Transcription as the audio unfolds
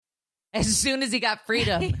As soon as he got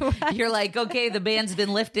freedom, you're like, okay, the ban's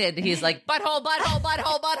been lifted. He's like, butthole, butthole,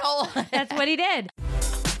 butthole, butthole. That's what he did.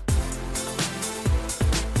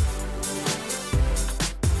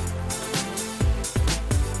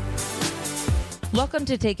 Welcome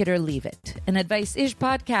to Take It or Leave It, an advice-ish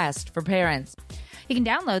podcast for parents. You can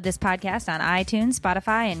download this podcast on iTunes,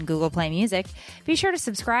 Spotify, and Google Play Music. Be sure to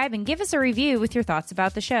subscribe and give us a review with your thoughts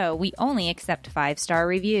about the show. We only accept 5-star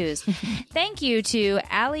reviews. Thank you to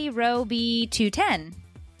Ali Roby 210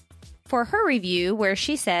 for her review where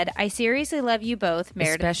she said, I seriously love you both,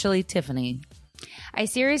 Meredith. Especially Tiffany. I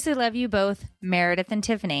seriously love you both, Meredith and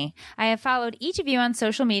Tiffany. I have followed each of you on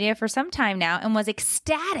social media for some time now and was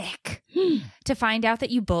ecstatic to find out that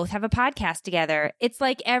you both have a podcast together. It's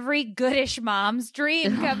like every goodish mom's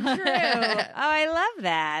dream come true. Oh, I love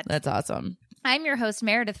that. That's awesome. I'm your host,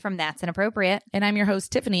 Meredith from That's Inappropriate. And I'm your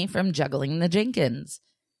host, Tiffany from Juggling the Jenkins.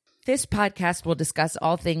 This podcast will discuss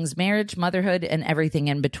all things marriage, motherhood, and everything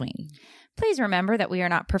in between. Please remember that we are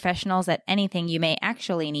not professionals at anything you may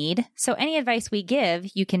actually need, so any advice we give,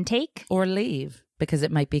 you can take or leave, because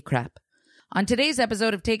it might be crap. On today's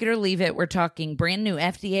episode of Take It or Leave It, we're talking brand new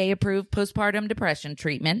FDA-approved postpartum depression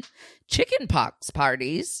treatment, chickenpox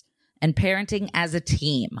parties, and parenting as a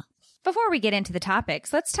team. Before we get into the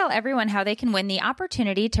topics, let's tell everyone how they can win the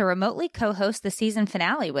opportunity to remotely co-host the season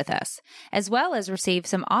finale with us, as well as receive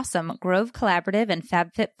some awesome Grove Collaborative and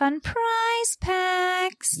FabFitFun prize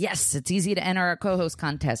packs. Yes, it's easy to enter our co-host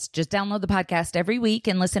contest. Just download the podcast every week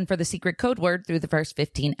and listen for the secret code word through the first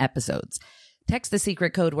 15 episodes. Text the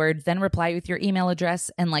secret code word, then reply with your email address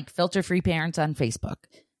and like Filter-Free Parents on Facebook.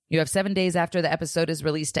 You have 7 days after the episode is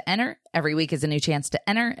released to enter. Every week is a new chance to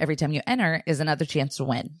enter. Every time you enter is another chance to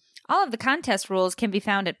win. All of the contest rules can be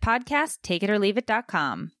found at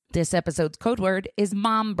podcasttakeitorleaveit.com. This episode's code word is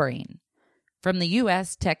Mom Brain. From the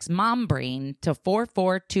U.S., text Mom Brain to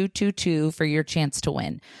 44222 for your chance to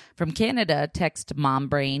win. From Canada, text Mom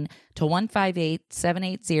Brain to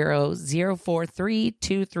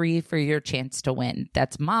 158-780-04323 for your chance to win.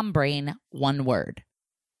 That's Mom Brain, one word.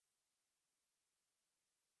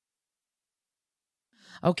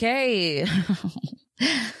 Okay.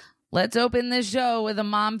 Let's open this show with a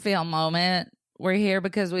mom fail moment. We're here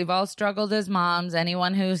because we've all struggled as moms.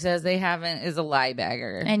 Anyone who says they haven't is a lie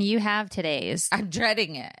bagger. And you have today's. I'm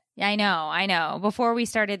dreading it. I know. Before we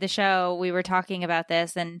started the show, we were talking about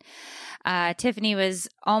this, and Tiffany was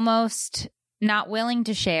almost not willing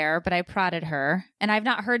to share, but I prodded her. And I've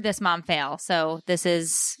not heard this mom fail, so this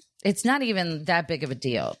is... It's not even that big of a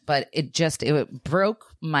deal, but it broke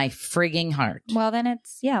my frigging heart. Well, then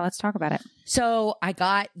let's talk about it. So I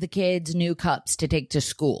got the kids new cups to take to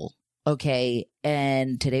school. Okay.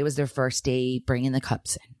 And today was their first day bringing the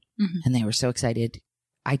cups in. Mm-hmm. And they were so excited.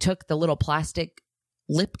 I took the little plastic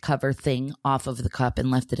lip cover thing off of the cup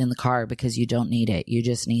and left it in the car because you don't need it. You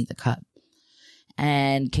just need the cup.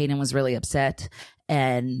 And Kaden was really upset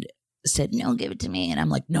and said, no, give it to me. And I'm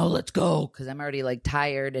like, no, let's go. Cause I'm already like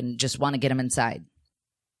tired and just want to get him inside.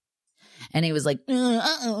 And he was like, and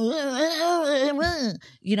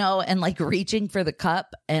like reaching for the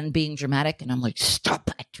cup and being dramatic. And I'm like, stop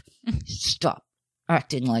it. Stop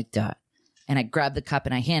acting like that. And I grabbed the cup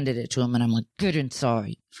and I handed it to him. And I'm like, good and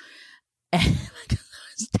sorry. And I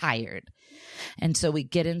was tired. And so we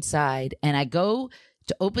get inside and I go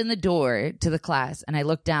to open the door to the class and I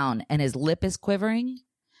look down and his lip is quivering.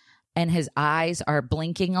 And his eyes are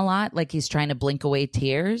blinking a lot, like he's trying to blink away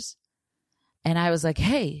tears. And I was like,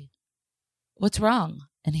 hey, what's wrong?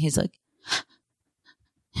 And he's like,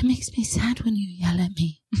 it makes me sad when you yell at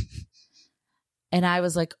me. And I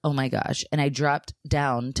was like, oh my gosh. And I dropped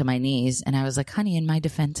down to my knees and I was like, honey, in my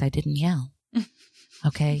defense, I didn't yell.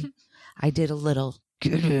 Okay. I did a little,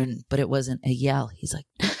 but it wasn't a yell. He's like,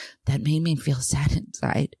 that made me feel sad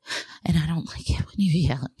inside. And I don't like it when you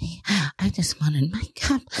yell at me. I just wanted my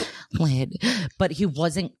cup lid. But he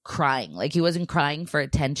wasn't crying. Like he wasn't crying for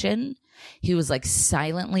attention. He was like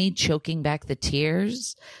silently choking back the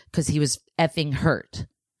tears because he was effing hurt.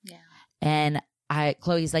 Yeah. And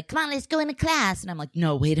Chloe's like, come on, let's go into class. And I'm like,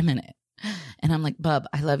 no, wait a minute. And I'm like, bub,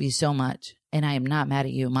 I love you so much. And I am not mad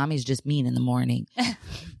at you. Mommy's just mean in the morning.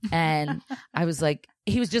 And I was like,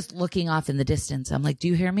 he was just looking off in the distance. I'm like, do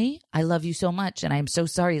you hear me? I love you so much. And I'm so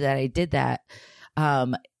sorry that I did that.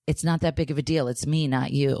 It's not that big of a deal. It's me,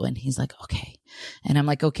 not you. And he's like, okay. And I'm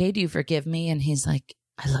like, okay, do you forgive me? And he's like,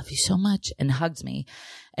 I love you so much, and hugs me.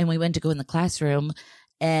 And we went to go in the classroom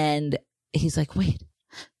and he's like, wait,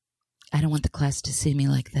 I don't want the class to see me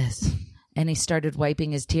like this. And he started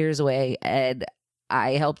wiping his tears away and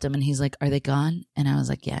I helped him and he's like, are they gone? And I was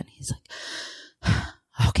like, yeah. And he's like,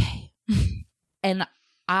 okay. And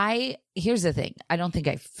here's the thing. I don't think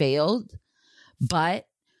I failed, but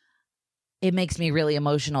it makes me really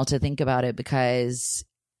emotional to think about it because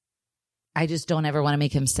I just don't ever want to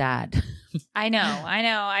make him sad. I know.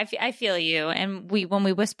 I feel you. And when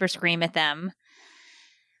we whisper scream at them,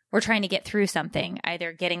 we're trying to get through something,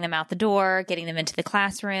 either getting them out the door, getting them into the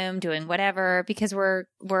classroom, doing whatever, because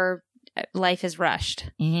life is rushed.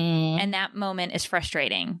 Mm-hmm. And that moment is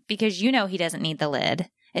frustrating because he doesn't need the lid.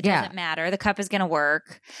 It doesn't matter. The cup is going to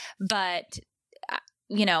work. But,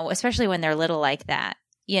 especially when they're little like that,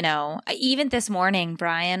 even this morning,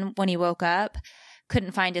 Brian, when he woke up,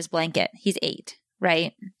 couldn't find his blanket. He's 8,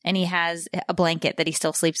 right? And he has a blanket that he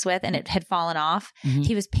still sleeps with and it had fallen off. Mm-hmm.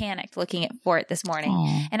 He was panicked looking for it this morning.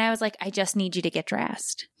 Aww. And I was like, I just need you to get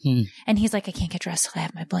dressed. And he's like, I can't get dressed till I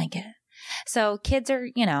have my blanket. So kids are,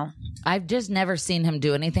 I've just never seen him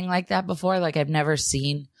do anything like that before. Like I've never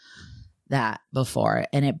seen that before.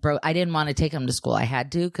 And it broke. I didn't want to take him to school. I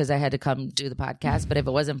had to because I had to come do the podcast. But if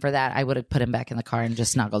it wasn't for that, I would have put him back in the car and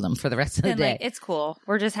just snuggled him for the rest of the day. Like, it's cool.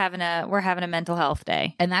 We're just having a mental health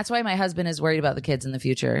day. And that's why my husband is worried about the kids in the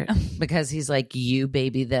future because he's like, you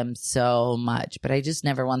baby them so much. But I just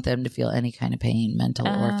never want them to feel any kind of pain, mental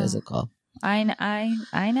or physical.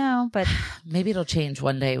 I know, but maybe it'll change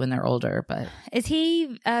one day when they're older. But is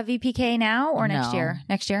he VPK now or next No. year?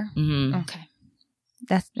 Next year? Mm-hmm. Okay.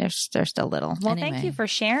 They're still little. Well, Anyway. thank you for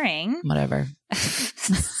sharing. Whatever.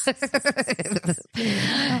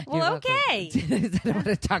 Well, okay. I don't want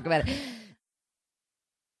to talk about it.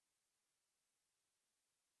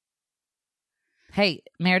 Hey,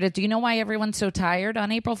 Meredith, do you know why everyone's so tired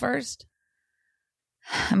on April 1st?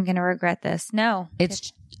 I'm going to regret this. No.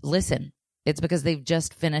 Listen, it's because they've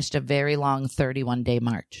just finished a very long 31-day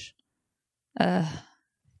march.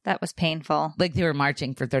 That was painful. Like they were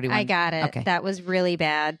marching for 31. I got it. Okay. That was really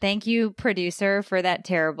bad. Thank you, producer, for that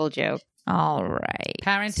terrible joke. All right.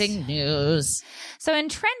 Parenting news. So in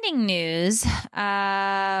trending news,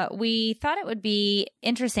 we thought it would be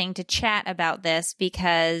interesting to chat about this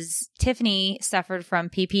because Tiffany suffered from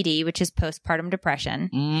PPD, which is postpartum depression.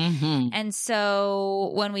 Mm-hmm. And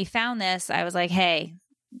so when we found this, I was like, hey,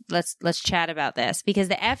 let's chat about this because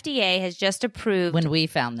the FDA has just approved. When we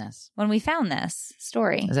found this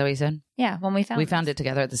story. Is that what you said? Yeah, when we found it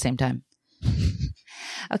together at the same time.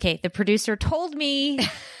 Okay, the producer told me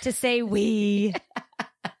to say we.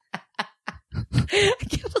 I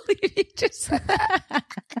can't believe you just said that.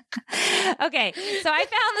 Okay, so I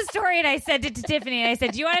found the story and I sent it to Tiffany and I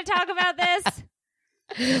said, do you want to talk about this?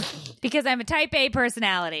 Because I'm a type A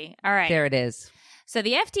personality. All right. There it is. So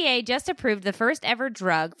the FDA just approved the first ever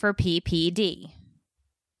drug for PPD,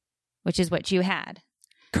 which is what you had.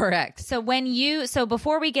 Correct. So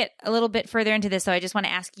before we get a little bit further into this, so I just want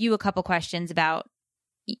to ask you a couple questions about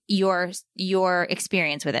your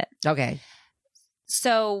experience with it. Okay.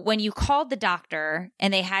 So when you called the doctor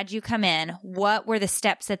and they had you come in, what were the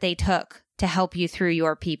steps that they took to help you through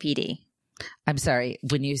your PPD? I'm sorry.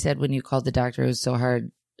 When you called the doctor, it was so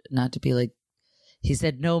hard not to be like, he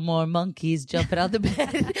said, no more monkeys jumping out the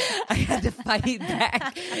bed. I had to fight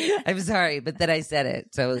back. I'm sorry, but then I said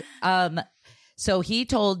it. So he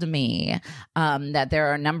told me that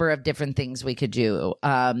there are a number of different things we could do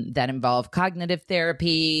that involve cognitive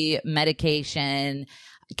therapy, medication,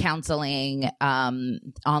 counseling,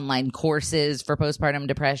 online courses for postpartum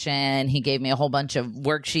depression. He gave me a whole bunch of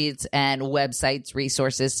worksheets and websites,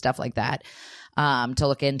 resources, stuff like that to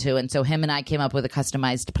look into. And so him and I came up with a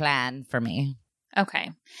customized plan for me.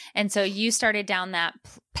 Okay. And so you started down that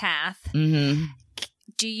path. Mm-hmm.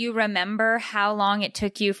 Do you remember how long it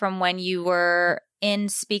took you from when you were in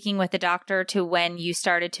speaking with the doctor to when you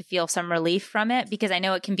started to feel some relief from it? Because I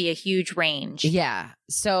know it can be a huge range. Yeah.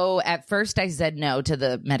 So at first I said no to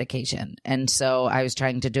the medication. And so I was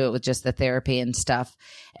trying to do it with just the therapy and stuff.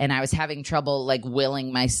 And I was having trouble like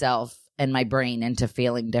willing myself and my brain into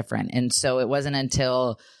feeling different. And so it wasn't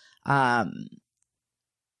until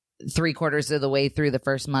 3/4 of the way through the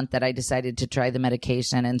first month that I decided to try the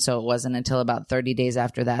medication. And so it wasn't until about 30 days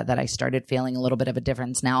after that I started feeling a little bit of a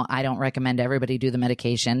difference. Now, I don't recommend everybody do the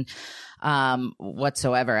medication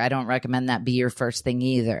whatsoever. I don't recommend that be your first thing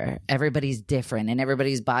either. Everybody's different and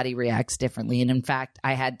everybody's body reacts differently. And in fact,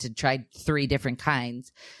 I had to try 3 different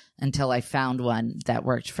kinds until I found one that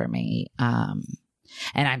worked for me. And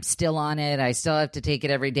I'm still on it. I still have to take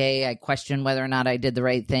it every day. I question whether or not I did the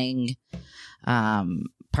right thing.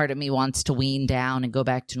 Part of me wants to wean down and go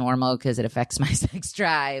back to normal because it affects my sex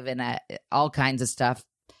drive and all kinds of stuff.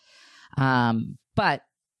 But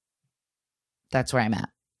that's where I'm at.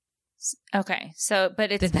 Okay. So,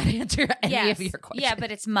 but it's Did that answer any of your questions? Yeah,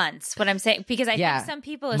 but it's months. What I'm saying, because I think some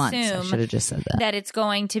people months. I assume should have just said that. that it's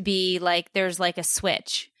going to be like there's like a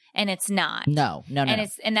switch, and it's not. No.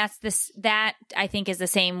 And that's that I think is the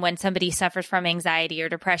same when somebody suffers from anxiety or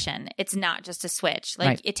depression. It's not just a switch. Like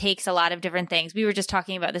Right. it takes a lot of different things. We were just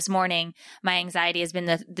talking about this morning. My anxiety has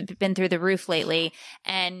been through the roof lately,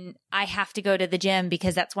 and I have to go to the gym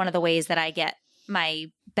because that's one of the ways that I get my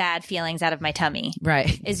bad feelings out of my tummy.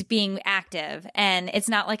 Right. Is being active. And it's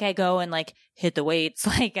not like I go and like hit the weights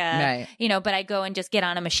like Right. but I go and just get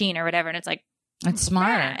on a machine or whatever, and it's like That's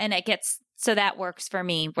smart. and it gets, so that works for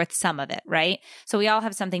me with some of it, right? So we all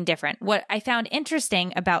have something different. What I found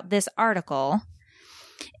interesting about this article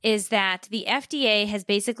is that the FDA has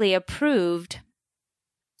basically approved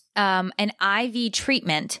an IV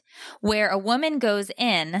treatment where a woman goes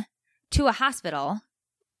in to a hospital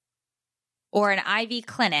or an IV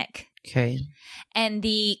clinic, Okay. and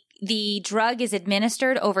the drug is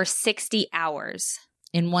administered over 60 hours.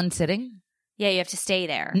 In one sitting? Yeah, you have to stay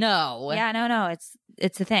there. No. Yeah, no,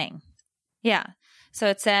 it's a thing. Yeah. So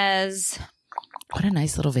it says, What a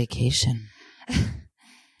nice little vacation.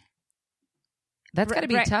 That's got to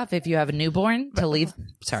be tough if you have a newborn to leave.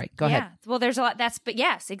 Sorry, go ahead. Well, there's a lot. But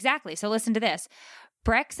yes, exactly. So listen to this.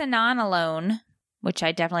 Brexanolone, which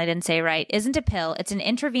I definitely didn't say right, isn't a pill. It's an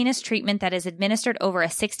intravenous treatment that is administered over a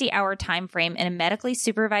 60-hour time frame in a medically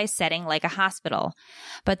supervised setting like a hospital.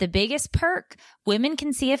 But the biggest perk, women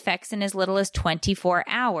can see effects in as little as 24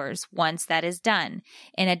 hours once that is done.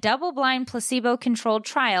 In a double-blind placebo-controlled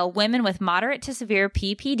trial, women with moderate to severe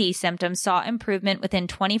PPD symptoms saw improvement within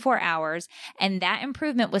 24 hours, and that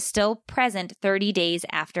improvement was still present 30 days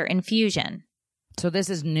after infusion. So this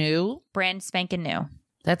is new? Brand spanking new.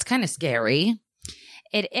 That's kind of scary.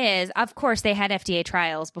 It is. Of course, they had FDA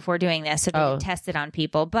trials before doing this, so they didn't test it on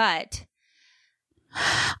people, but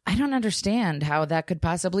I don't understand how that could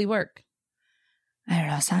possibly work. I don't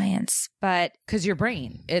know, science, but Because your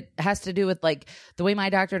brain, it has to do with like the way my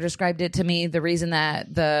doctor described it to me. The reason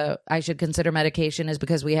that I should consider medication is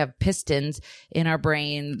because we have pistons in our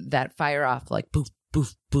brain that fire off like boof,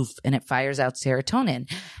 boof, boof, and it fires out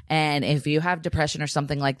serotonin. And if you have depression or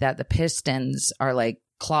something like that, the pistons are like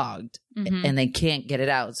clogged and they can't get it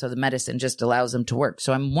out. So the medicine just allows them to work.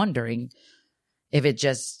 So I'm wondering if it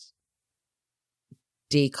just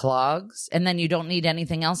declogs and then you don't need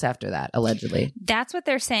anything else after that, allegedly. that's what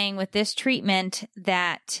they're saying with this treatment,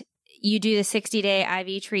 that you do the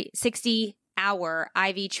 60-hour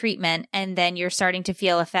IV treatment, and then you're starting to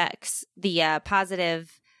feel effects, the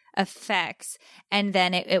positive effects, and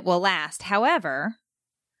then it will last. However,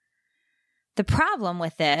 the problem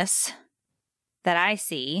with this that I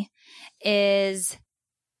see is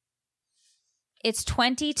it's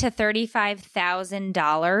 $20,000 to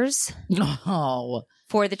 $35,000 Oh.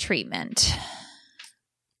 for the treatment.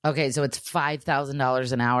 Okay, so it's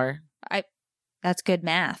 $5,000 an hour. That's good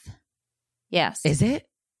math. Yes. Is it?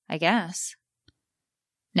 I guess.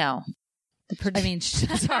 No. I mean,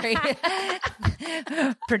 sorry.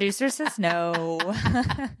 Producer says no.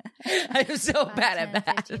 I'm so bad at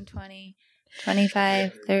math. 15, 20,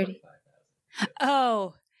 25, 30.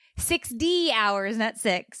 Oh, 6D hours, not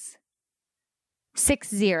 6.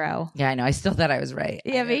 60. Yeah, I know. I still thought I was right.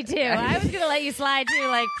 Yeah, me too. I was going to let you slide too.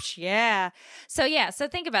 Like, yeah. So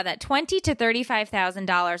think about that. $20,000 to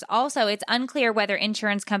 $35,000. Also, it's unclear whether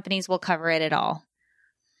insurance companies will cover it at all.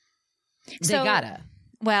 They gotta.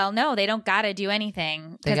 Well, no, they don't gotta do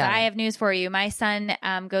anything, because I have news for you. My son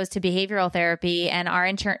goes to behavioral therapy, and our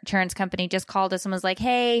insurance company just called us and was like,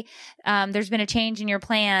 "Hey, there's been a change in your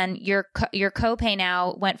plan. Your copay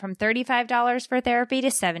now went from $35 for therapy to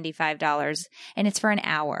 $75, and it's for an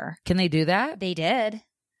hour." Can they do that? They did.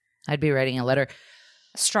 I'd be writing a letter.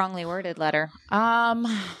 Strongly worded letter.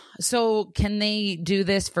 So can they do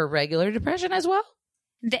this for regular depression as well?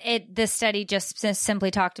 The study just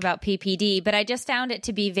simply talked about PPD, but I just found it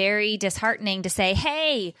to be very disheartening to say,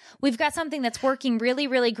 hey, we've got something that's working really,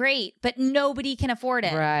 really great, but nobody can afford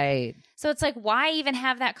it. Right. So it's like, why even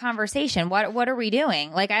have that conversation? What are we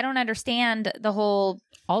doing? Like, I don't understand the whole.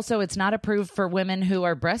 Also, it's not approved for women who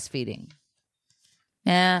are breastfeeding.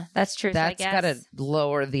 Yeah, that's true. That's so got to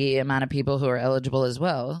lower the amount of people who are eligible as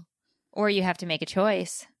well. Or you have to make a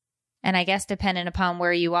choice. And I guess dependent upon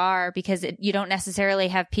where you are, because you don't necessarily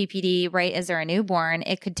have PPD right as they're a newborn.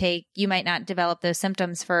 It could take, you might not develop those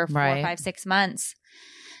symptoms for 4, 5, 6 months.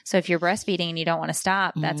 So if you're breastfeeding and you don't want to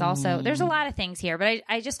stop, that's also, there's a lot of things here. But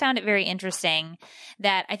I just found it very interesting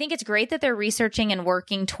that I think it's great that they're researching and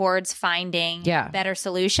working towards finding better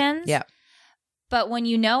solutions. Yeah. But when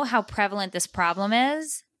you know how prevalent this problem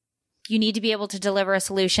is, you need to be able to deliver a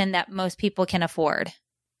solution that most people can afford.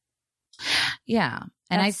 Yeah.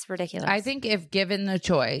 And That's ridiculous. I think if given the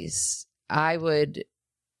choice, I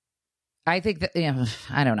think that,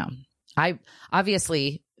 I don't know.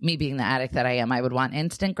 Obviously, me being the addict that I am, I would want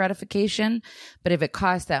instant gratification. But if it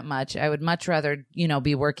costs that much, I would much rather,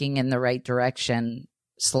 be working in the right direction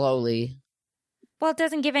slowly. Well, it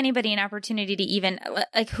doesn't give anybody an opportunity to even,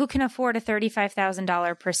 like, who can afford a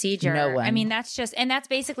 $35,000 procedure? No one. I mean, that's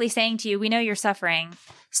basically saying to you, we know you're suffering.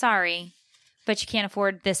 Sorry, but you can't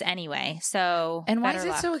afford this anyway. So, and why is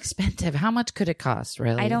it so expensive? How much could it cost,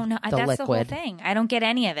 really? I don't know. That's liquid. The whole thing. I don't get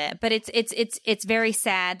any of it. But it's very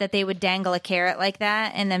sad that they would dangle a carrot like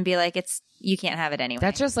that and then be like, you can't have it anyway.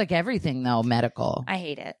 That's just like everything, though, medical. I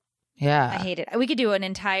hate it. Yeah. I hate it. We could do an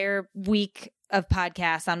entire week of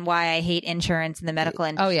podcasts on why I hate insurance in the medical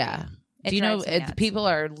industry. Oh, yeah. Do you know people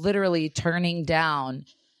are literally turning down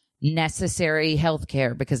necessary health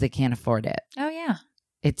care because they can't afford it? Oh, yeah.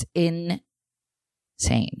 It's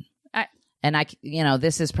insane.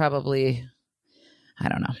 This is probably, I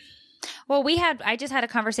don't know. Well, I just had a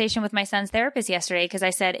conversation with my son's therapist yesterday because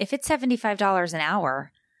I said, if it's $75 an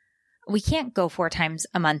hour, we can't go 4 times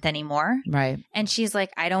a month anymore. Right. And she's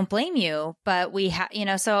like, I don't blame you, but we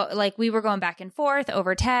so like we were going back and forth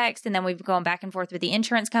over text and then we were going back and forth with the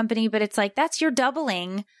insurance company, but it's like, you're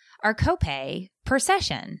doubling our copay per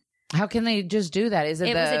session. How can they just do that? It was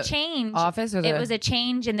a change. Office or it was a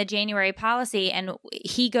change in the January policy, and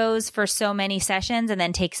he goes for so many sessions and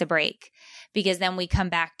then takes a break because then we come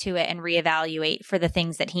back to it and reevaluate for the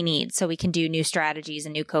things that he needs, so we can do new strategies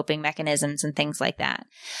and new coping mechanisms and things like that.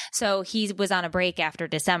 So he was on a break after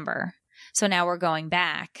December, so now we're going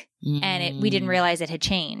back, and we didn't realize it had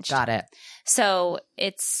changed. Got it. So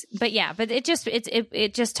it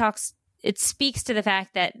just talks. It speaks to the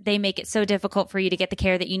fact that they make it so difficult for you to get the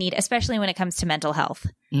care that you need, especially when it comes to mental health,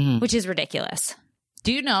 which is ridiculous.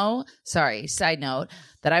 Do you know, side note,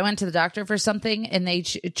 that I went to the doctor for something and they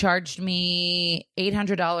charged me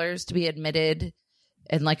 $800 to be admitted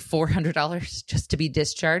and like $400 just to be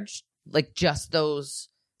discharged? Like just those,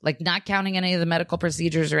 like not counting any of the medical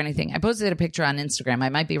procedures or anything. I posted a picture on Instagram. I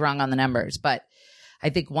might be wrong on the numbers, but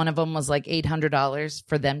I think one of them was like $800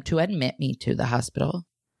 for them to admit me to the hospital.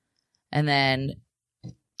 And then...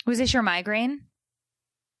 Was this your migraine?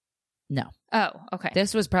 No. Oh, okay.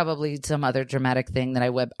 This was probably some other dramatic thing that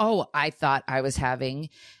I thought I was having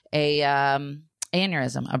a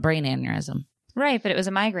aneurysm, a brain aneurysm. Right, but it was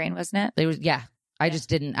a migraine, wasn't it? Yeah. I just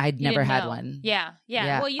didn't, I'd never had one. Yeah.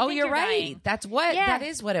 Well, you're right. Dying. That's what, that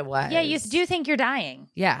is what it was. Yeah, you do think you're dying.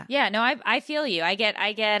 Yeah. Yeah, no, I feel you. I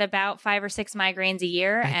get about 5 or 6 migraines a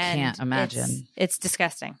year. I can't imagine. It's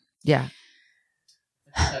disgusting. Yeah.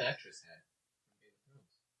 That actress had.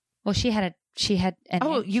 Well, she had.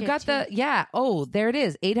 Oh, you got the, yeah. Oh, there it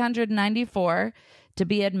is. $894 to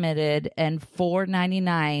be admitted and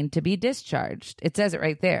 $499 to be discharged. It says it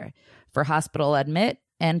right there for hospital admit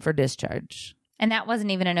and for discharge. And that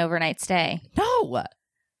wasn't even an overnight stay. No.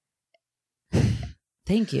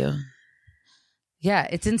 Thank you. Yeah,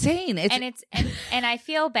 it's insane. And I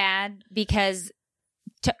feel bad because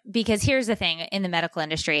here's the thing in the medical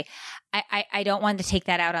industry. I don't want to take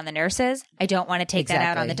that out on the nurses. I don't want to take that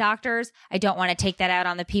out on the doctors. I don't want to take that out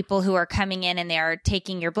on the people who are coming in and they are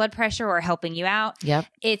taking your blood pressure or helping you out. Yep.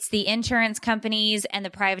 It's the insurance companies and the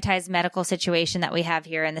privatized medical situation that we have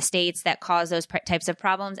here in the States that cause those types of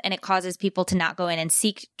problems. And it causes people to not go in and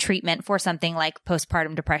seek treatment for something like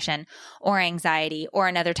postpartum depression or anxiety or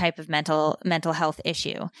another type of mental health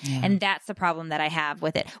issue. Yeah. And that's the problem that I have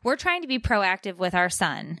with it. We're trying to be proactive with our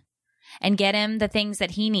son and get him the things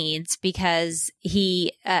that he needs because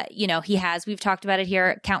he has, we've talked about it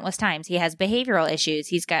here countless times. He has behavioral issues.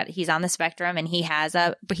 He's on the spectrum and he has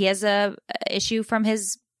a issue from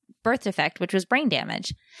his birth defect, which was brain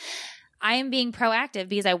damage. I am being proactive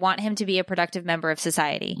because I want him to be a productive member of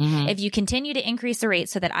society. Mm-hmm. If you continue to increase the rate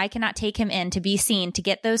so that I cannot take him in to be seen to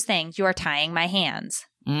get those things, you are tying my hands.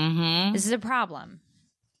 Mm-hmm. This is a problem.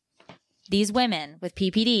 These women with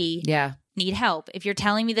PPD need help. If you're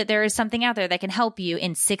telling me that there is something out there that can help you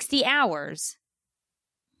in 60 hours,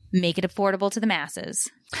 make it affordable to the masses.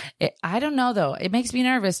 I don't know, though. It makes me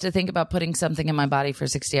nervous to think about putting something in my body for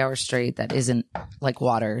 60 hours straight that isn't like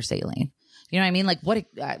water or saline. You know what I mean? Like,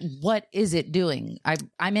 what is it doing?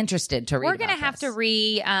 I'm interested to read. We're gonna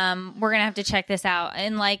have to check this out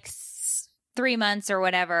in like 3 months or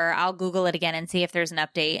whatever. I'll Google it again and see if there's an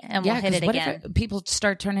update, and we'll hit it again. If people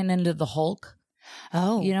start turning into the Hulk?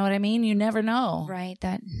 Oh, you know what I mean? You never know, right?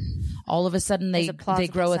 That all of a sudden they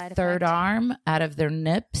grow a third arm out of their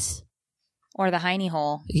nips or the hiney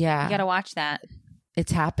hole. Yeah, you got to watch that.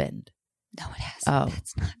 It's happened. No, it hasn't. Oh.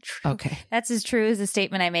 That's not true. Okay. That's as true as the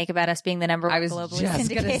statement I make about us being the number I one was globally just gonna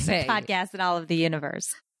syndicated say. podcast in all of the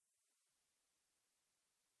universe.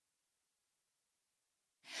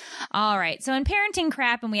 All right. So in parenting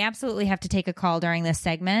crap, and we absolutely have to take a call during this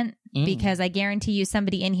segment because I guarantee you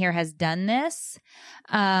somebody in here has done this.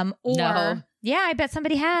 No. Yeah, I bet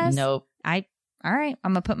somebody has. Nope. All right.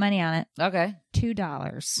 I'm going to put money on it. Okay.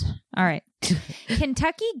 $2. All right.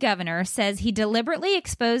 Kentucky governor says he deliberately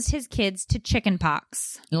exposed his kids to chicken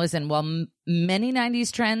pox. Listen, while many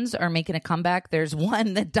 90s trends are making a comeback, there's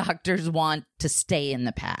one that doctors want to stay in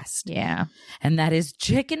the past. Yeah. And that is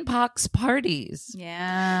chicken pox parties.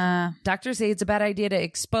 Yeah. Doctors say it's a bad idea to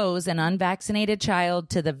expose an unvaccinated child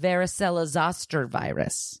to the varicella zoster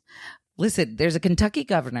virus. Listen, there's a Kentucky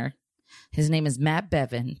governor. His name is Matt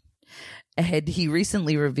Bevin. And he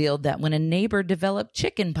recently revealed that when a neighbor developed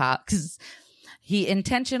chicken pox, he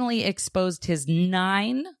intentionally exposed his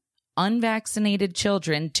 9 unvaccinated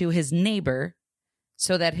children to his neighbor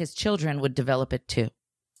so that his children would develop it too.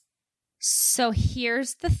 So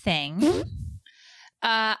here's the thing.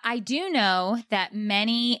 I do know that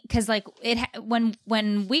many, because like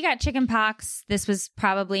when we got chicken pox, this was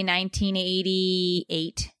probably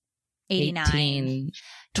 1988, 89.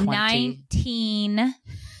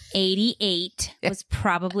 1988 was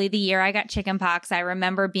probably the year I got chicken pox. I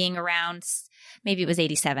remember being around, maybe it was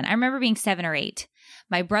 87. I remember being 7 or 8.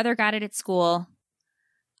 My brother got it at school.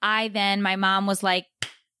 My mom was like,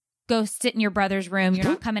 go sit in your brother's room. You're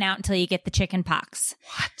not coming out until you get the chicken pox.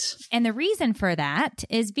 What? And the reason for that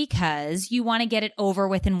is because you want to get it over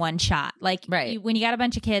with in one shot. Like right. When you got a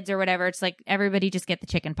bunch of kids or whatever, it's like everybody just get the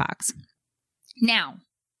chicken pox. Now,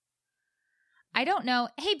 I don't know.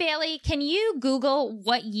 Hey, Bailey, can you Google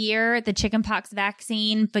what year the chickenpox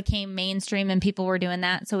vaccine became mainstream and people were doing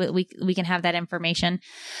that so that we can have that information?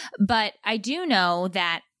 But I do know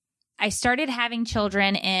that I started having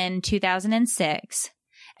children in 2006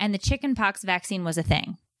 and the chickenpox vaccine was a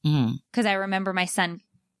thing. Because I remember my son,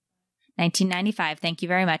 1995. Thank you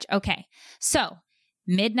very much. Okay. So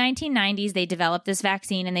mid-1990s, they developed this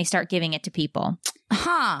vaccine and they start giving it to people.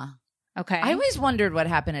 Huh. Okay. I always wondered what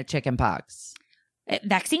happened to chicken pox.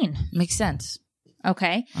 Vaccine. Makes sense.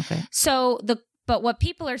 Okay. Okay. So but what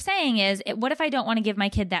people are saying is, what if I don't want to give my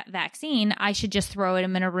kid that vaccine? I should just throw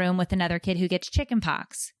him in a room with another kid who gets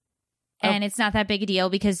chickenpox. And it's not that big a deal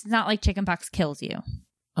because it's not like chickenpox kills you.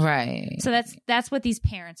 Right. So that's what these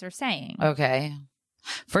parents are saying. Okay.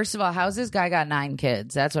 First of all, how's this guy got 9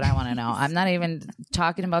 kids? That's what I want to know. I'm not even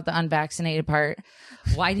talking about the unvaccinated part.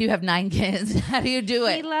 Why do you have 9 kids? How do you do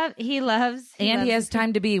it? He loves. He has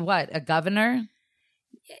time to be what? A governor?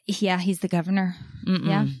 Yeah, he's the governor. Mm-mm.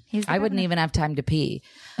 Yeah, he's the I wouldn't governor. even have time to pee.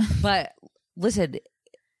 But listen,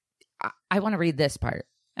 I want to read this part.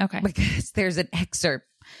 Okay. Because there's an excerpt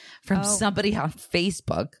from somebody on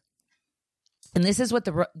Facebook. And this is what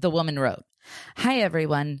the woman wrote. Hi,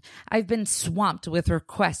 everyone. I've been swamped with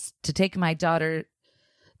requests to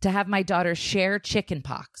have my daughter share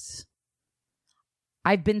chickenpox.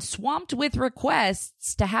 I've been swamped with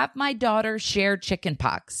requests to have my daughter share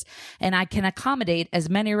chickenpox, and I can accommodate as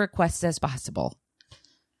many requests as possible.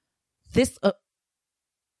 This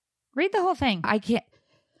Read the whole thing. I can't.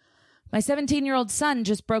 My 17-year-old son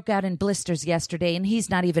just broke out in blisters yesterday, and he's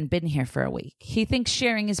not even been here for a week. He thinks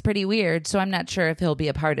sharing is pretty weird, so I'm not sure if he'll be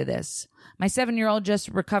a part of this. My 7-year-old just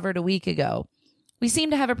recovered a week ago. We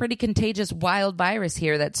seem to have a pretty contagious wild virus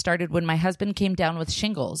here that started when my husband came down with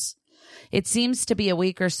shingles. It seems to be a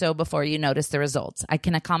week or so before you notice the results. I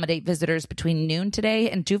can accommodate visitors between noon today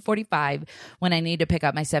and 2:45 when I need to pick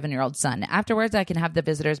up my 7-year-old son. Afterwards, I can have the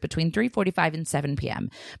visitors between 3:45 and 7 p.m.,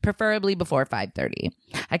 preferably before 5:30.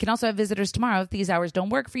 I can also have visitors tomorrow. If these hours don't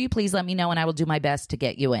work for you, please let me know and I will do my best to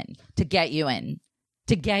get you in. To get you in.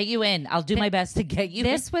 I'll do my best to get you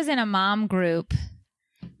in. This was in a mom group,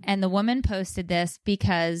 and the woman posted this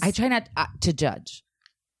because... I try not to judge.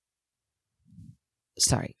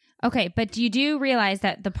 Sorry. Okay, but you do realize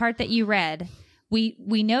that the part that you read, we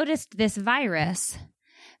noticed this virus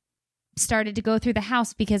started to go through the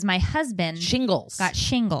house because my husband got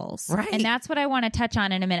shingles. Right. And that's what I want to touch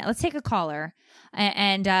on in a minute. Let's take a caller.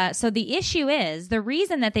 And so the issue is, the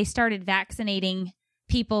reason that they started vaccinating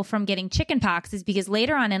people from getting chickenpox is because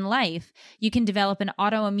later on in life, you can develop an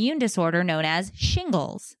autoimmune disorder known as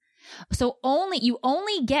shingles. So you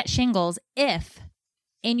only get shingles if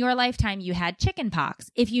in your lifetime you had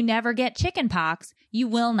chickenpox. If you never get chickenpox, you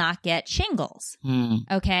will not get shingles.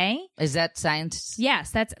 Okay? Is that science?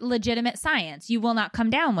 Yes, that's legitimate science. You will not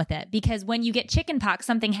come down with it because when you get chickenpox,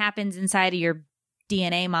 something happens inside of your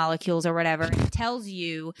DNA molecules or whatever. And it tells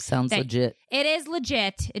you Sounds legit. It is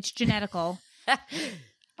legit. It's genetical.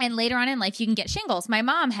 And later on in life, you can get shingles. My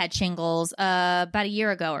mom had shingles about a year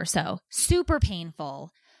ago or so. Super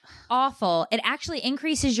painful, awful. It actually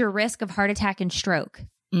increases your risk of heart attack and stroke.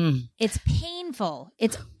 It's painful.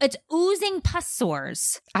 It's oozing pus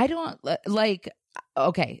sores. I don't like,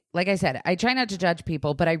 okay, like I said, I try not to judge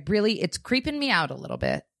people, but it's creeping me out a little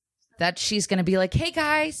bit that she's going to be like, hey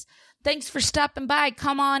guys, thanks for stopping by.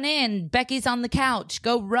 Come on in. Becky's on the couch.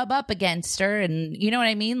 Go rub up against her. And you know what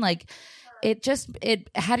I mean? Like, what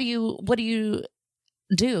do you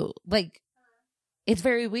do? Like, it's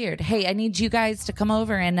very weird. Hey, I need you guys to come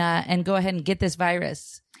over and go ahead and get this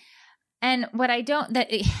virus. And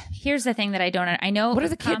here's the thing that I don't, I know. What are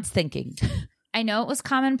the kids thinking? I know it was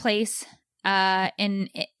commonplace in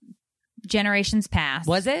generations past.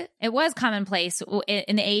 Was it? It was commonplace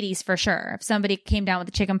in the 80s for sure. If somebody came down with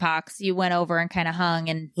the chicken pox, you went over and kind of hung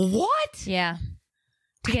and. What? Yeah.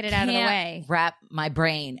 To get it out of the way. Wrap my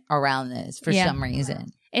brain around this for some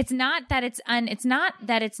reason. It's not that it's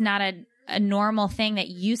not a normal thing that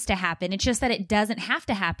used to happen. It's just that it doesn't have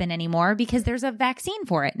to happen anymore because there's a vaccine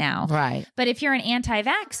for it now. Right. But if you're an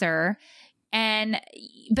anti-vaxxer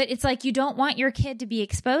but it's like you don't want your kid to be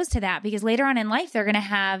exposed to that because later on in life they're going to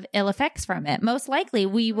have ill effects from it. Most likely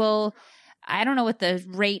we will. I don't know what the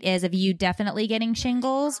rate is of you definitely getting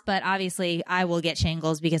shingles, but obviously I will get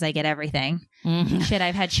shingles because I get everything. Mm-hmm. Shit,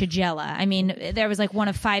 I've had Shigella. I mean, there was like one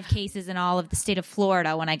of 5 cases in all of the state of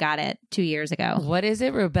Florida when I got it 2 years ago. What is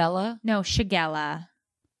it? Rubella? No, Shigella.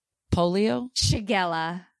 Polio?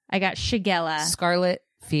 Shigella. I got Shigella. Scarlet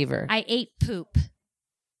fever. I ate poop.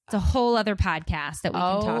 It's a whole other podcast that we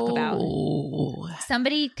can talk about.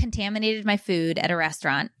 Somebody contaminated my food at a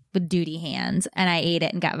restaurant with duty hands, and I ate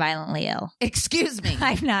it and got violently ill. Excuse me.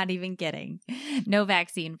 I'm not even kidding. No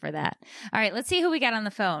vaccine for that. All right, let's see who we got on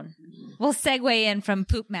the phone. We'll segue in from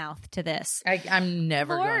poop mouth to this. I'm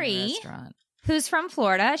never Lori, going to a restaurant. Who's from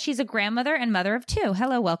Florida. She's a grandmother and mother of 2.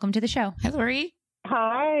 Hello, welcome to the show. Hi, Lori.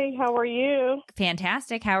 Hi, how are you?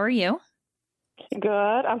 Fantastic. How are you? Good.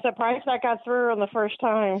 I'm surprised I got through on the first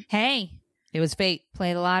time. Hey. It was fate.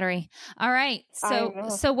 Play the lottery. All right.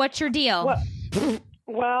 So what's your deal?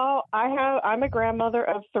 Well, I'm a grandmother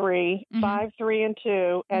of 3, 5, 3, and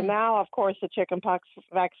 2, and now, of course, the chickenpox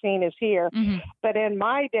vaccine is here. Mm-hmm. But in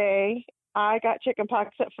my day, I got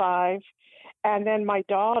chickenpox at 5, and then my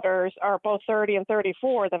daughters are both 30 and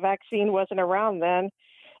 34. The vaccine wasn't around then.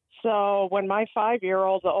 So when my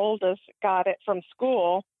 5-year-old, the oldest, got it from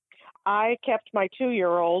school, I kept my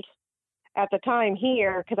 2-year-old at the time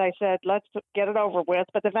here because I said, let's get it over with.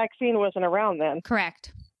 But the vaccine wasn't around then.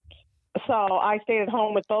 Correct. So I stayed at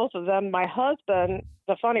home with both of them. My husband,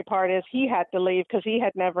 the funny part is he had to leave because he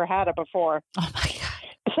had never had it before. Oh, my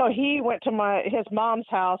God. So he went to his mom's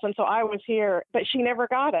house, and so I was here, but she never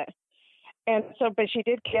got it. And so, but she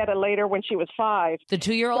did get it later when she was 5. The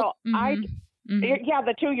 2-year-old? So yeah,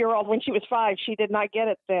 the 2-year-old, when she was 5, she did not get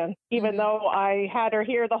it then, even though I had her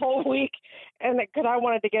here the whole week, and because I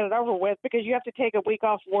wanted to get it over with, because you have to take a week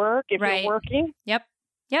off work if you're working.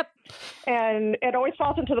 Yep. And it always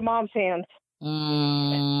falls into the mom's hands, you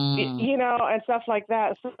know, and stuff like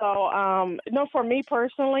that. So, no, for me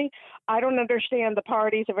personally, I don't understand the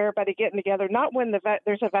parties of everybody getting together. Not when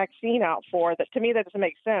there's a vaccine out for that. To me, that doesn't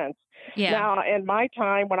make sense. Yeah. Now, in my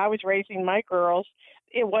time when I was raising my girls,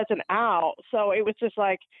 it wasn't out. So it was just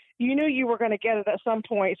like, you knew you were going to get it at some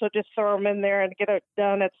point. So just throw them in there and get it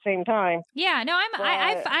done at the same time. Yeah, no,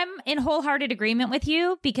 I'm in wholehearted agreement with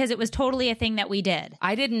you because it was totally a thing that we did.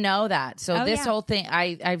 I didn't know that. So whole thing,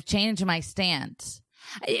 I've changed my stance.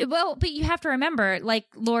 Well, but you have to remember, like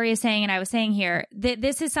Lori is saying and I was saying here, that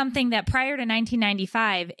this is something that prior to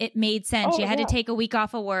 1995, it made sense. You had to take a week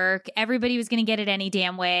off of work. Everybody was going to get it any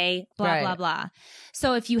damn way, blah, blah, blah.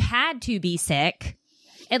 So if you had to be sick,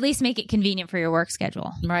 at least make it convenient for your work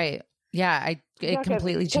schedule. Right. Yeah, it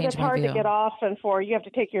completely changed my view. It's hard to get off and you have to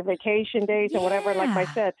take your vacation days and whatever. Like I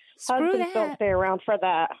said, husbands don't stay around for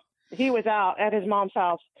that. He was out at his mom's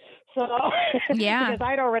house. So, because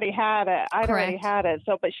I'd already had it.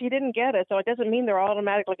 So, but she didn't get it. So it doesn't mean they're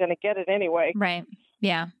automatically going to get it anyway. Right.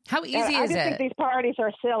 Yeah. How easy is it? I just think these parties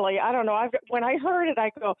are silly. I don't know. When I heard it,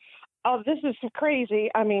 I go, oh, this is crazy.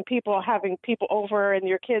 I mean, having people over and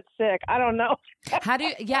your kid's sick. I don't know.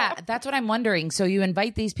 That's what I'm wondering. So you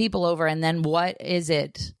invite these people over and then what is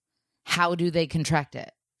it? How do they contract it?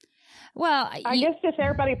 Well, I guess just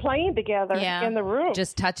everybody playing together in the room.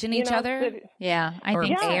 Just touching each other? I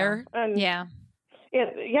think air?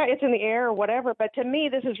 It's in the air or whatever. But to me,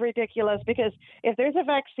 this is ridiculous because if there's a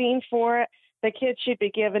vaccine for it, the kids should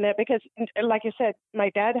be given it because, like I said, my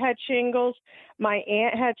dad had shingles. My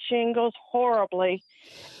aunt had shingles horribly.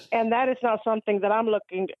 And that is not something that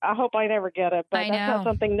I hope I never get it, but that's not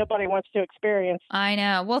something nobody wants to experience. I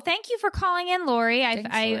know. Well, thank you for calling in, Lori.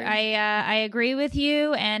 Thanks, Lori. I agree with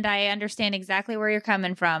you, and I understand exactly where you're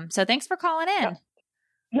coming from. So thanks for calling in.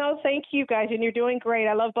 No, thank you guys, and you're doing great.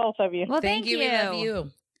 I love both of you. Well, thank you. We love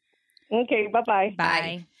you. Okay, bye-bye.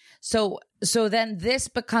 Bye. So then this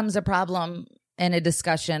becomes a problem and a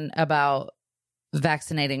discussion about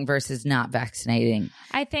vaccinating versus not vaccinating.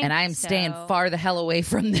 I think, and I'm staying far the hell away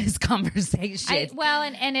from this conversation.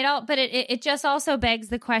 It just also begs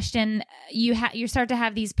the question. You start to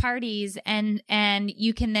have these parties, and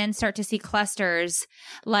you can then start to see clusters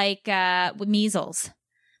like with measles.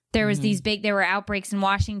 There was there were outbreaks in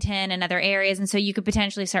Washington and other areas. And so you could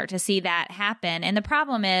potentially start to see that happen. And the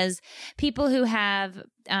problem is people who have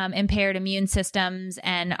impaired immune systems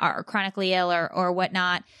and are chronically ill or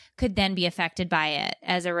whatnot could then be affected by it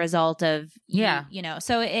as a result of,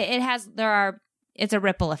 so it's a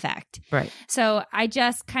ripple effect. Right. So I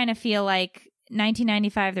just kind of feel like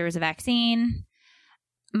 1995, there was a vaccine.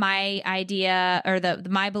 My idea or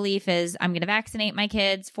my belief is I'm going to vaccinate my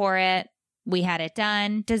kids for it. We had it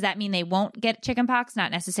done. Does that mean they won't get chickenpox? Not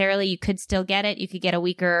necessarily. You could still get it. You could get a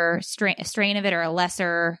weaker strain of it or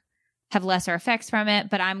have lesser effects from it.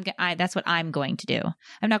 But that's what I'm going to do.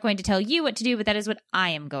 I'm not going to tell you what to do, but that is what I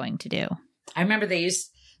am going to do. I remember I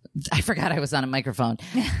forgot I was on a microphone.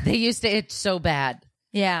 They used to itch so bad.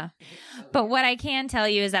 Yeah. But what I can tell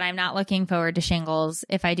you is that I'm not looking forward to shingles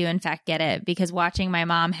if I do in fact get it, because watching my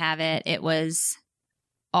mom have it, it was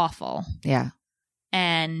awful. Yeah.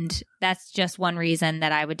 And that's just one reason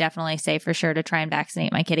that I would definitely say for sure to try and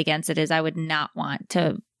vaccinate my kid against it is I would not want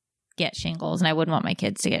to get shingles, and I wouldn't want my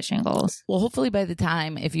kids to get shingles. Well, hopefully by the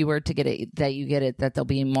time, if you were to get it, that there'll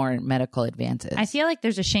be more medical advances. I feel like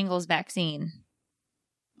there's a shingles vaccine.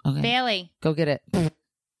 Okay. Bailey. Go get it.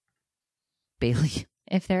 Bailey.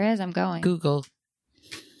 If there is, I'm going. Google.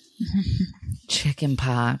 Chicken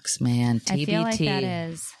pox, man. TBT. I feel like that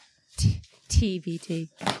is. TBT.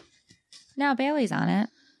 No, Bailey's on it.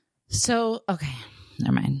 So, okay.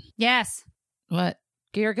 Never mind. Yes. What?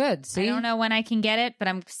 You're good. See? I don't know when I can get it, but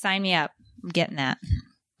sign me up. I'm getting that.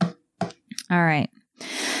 All right.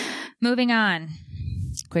 Moving on.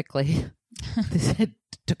 Quickly. This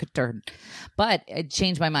took a turn. But I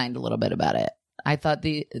changed my mind a little bit about it. I thought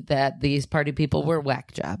that these party people were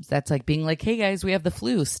whack jobs. That's like being like, hey, guys, we have the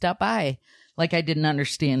flu. Stop by. Like, I didn't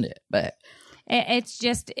understand it, but... It's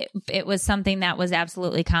just, it was something that was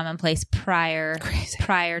absolutely commonplace prior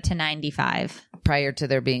to 95. Prior to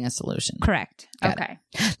there being a solution. Correct. Got okay.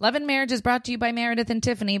 It. Love and Marriage is brought to you by Meredith and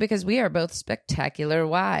Tiffany because we are both spectacular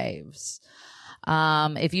wives.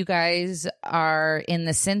 If you guys are in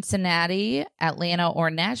the Cincinnati, Atlanta, or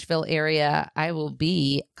Nashville area, I will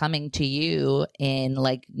be coming to you in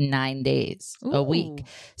like 9 days, a week.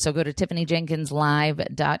 So go to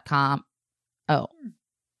TiffanyJenkinsLive.com. Oh.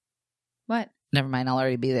 What? Never mind. I'll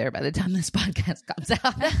already be there by the time this podcast comes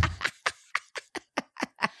out.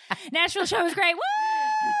 Nashville show is great. Woo!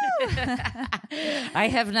 I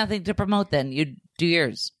have nothing to promote then. You do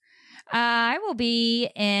yours. I will be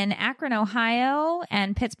in Akron, Ohio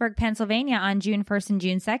and Pittsburgh, Pennsylvania on June 1st and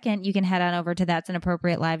June 2nd. You can head on over to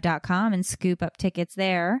that'sinappropriatelive.com and scoop up tickets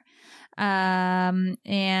there. Yeah.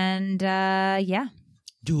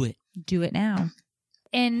 Do it. Do it now.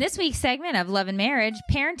 In this week's segment of Love and Marriage,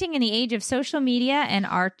 parenting in the age of social media and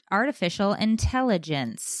artificial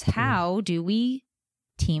intelligence. How do we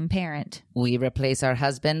team parent? We replace our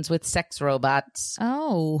husbands with sex robots.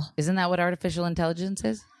 Oh. Isn't that what artificial intelligence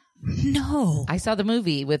is? No. I saw the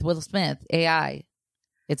movie with Will Smith, AI.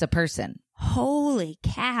 It's a person. Holy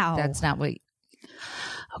cow. That's not what...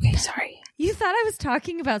 Okay, sorry. You thought I was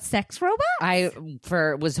talking about sex robots? I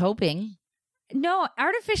was hoping... No,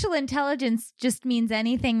 artificial intelligence just means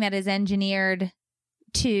anything that is engineered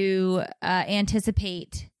to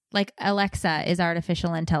anticipate. Like Alexa is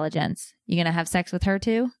artificial intelligence. You going to have sex with her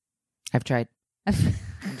too? I've tried. I'm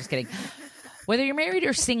just kidding. Whether you're married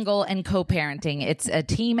or single and co-parenting, it's a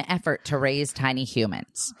team effort to raise tiny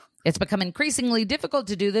humans. It's become increasingly difficult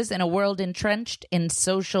to do this in a world entrenched in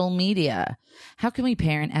social media. How can we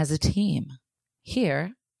parent as a team?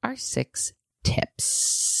 Here are 6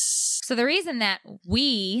 tips. So the reason that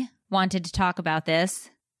we wanted to talk about this,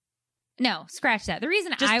 no, scratch that. The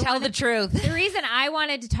reason tell the truth. The reason I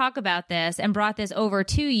wanted to talk about this and brought this over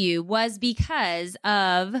to you was because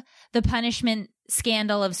of the punishment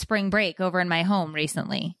scandal of spring break over in my home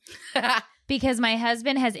recently. Because my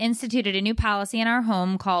husband has instituted a new policy in our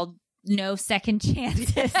home called no second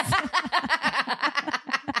chances.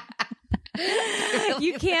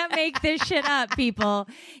 You can't make this shit up, people.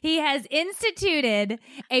 He has instituted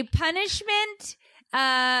a punishment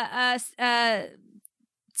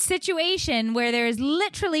situation where there is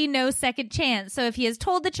literally no second chance. So if he has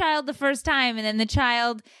told the child the first time and then the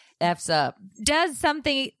child F's up, does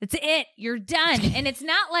something, that's it. You're done. And it's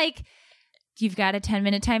not like you've got a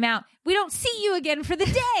 10-minute timeout. We don't see you again for the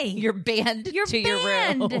day. You're banned You're to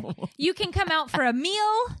banned. your room. You can come out for a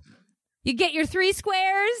meal. You get your 3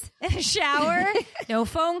 squares and a shower. No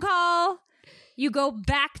phone call. You go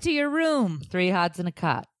back to your room. 3 hots and a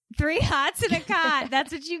cot. 3 hots and a cot.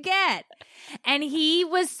 That's what you get. And he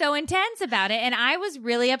was so intense about it. And I was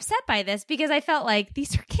really upset by this because I felt like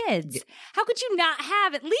these are kids. How could you not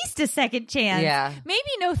have at least a second chance? Yeah. Maybe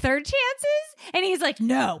no third chances? And he's like,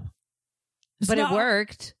 no. But No. it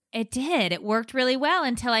worked. It did. It worked really well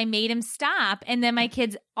until I made him stop. And then my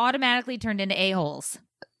kids automatically turned into a-holes.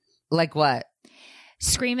 Like what?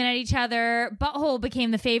 Screaming at each other. Butthole became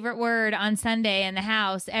the favorite word on Sunday in the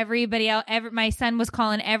house. Everybody else, my son was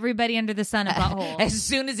calling everybody under the sun a butthole. As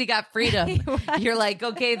soon as he got freedom, you're like,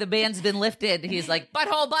 okay, the ban's been lifted. He's like,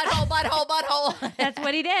 butthole, butthole, butthole, butthole. That's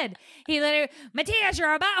what he did. He literally, Matthias,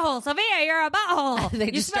 you're a butthole. Sophia, you're a butthole. They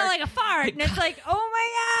You just smell start- like a fart. And it's like, oh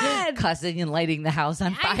my God. Cussing and lighting the house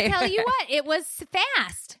on fire. I tell you what, it was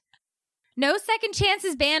fast. No second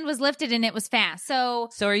chances ban was lifted and it was fast. So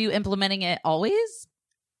are you implementing it always?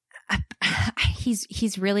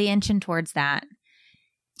 he's really inching towards that.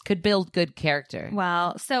 Could build good character.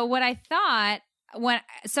 Well, so what I thought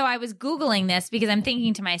so I was Googling this because I'm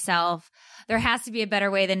thinking to myself, there has to be a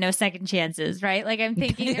better way than no second chances, right? Like I'm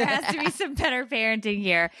thinking there has to be some better parenting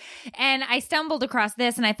here. And I stumbled across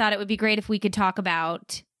this and I thought it would be great if we could talk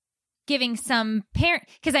about giving some parent,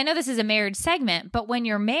 because I know this is a marriage segment, but when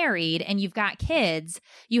you're married and you've got kids,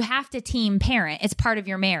 you have to team parent. It's part of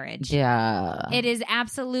your marriage. Yeah. It is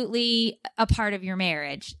absolutely a part of your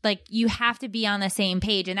marriage. Like you have to be on the same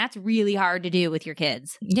page, and that's really hard to do with your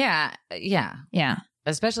kids. Yeah. Yeah. Yeah.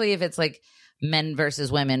 Especially if it's like men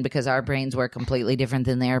versus women, because our brains work completely different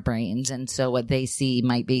than their brains. And so what they see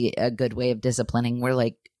might be a good way of disciplining. We're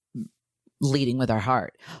like leading with our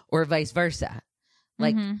heart, or vice versa.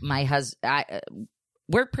 Like my husband,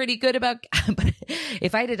 we're pretty good about, but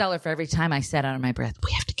if I had $1 for every time I said under my breath,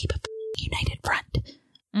 we have to keep a united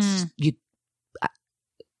front. You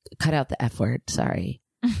cut out the F word. Sorry.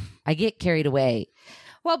 I get carried away.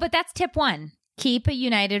 Well, but that's tip 1. Keep a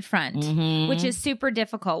united front, which is super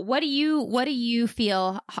difficult. What do you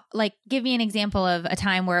feel like? Give me an example of a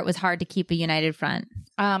time where it was hard to keep a united front.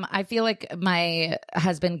 I feel like my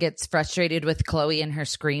husband gets frustrated with Chloe and her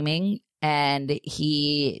screaming, and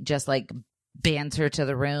he just like bans her to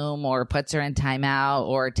the room or puts her in timeout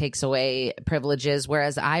or takes away privileges.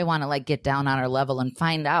 Whereas I want to like get down on her level and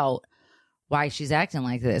find out why she's acting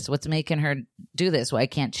like this. What's making her do this? Why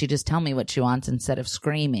can't she just tell me what she wants instead of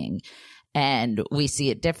screaming? And we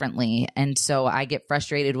see it differently. And so I get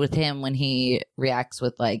frustrated with him when he reacts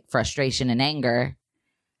with like frustration and anger.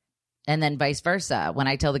 And then vice versa. When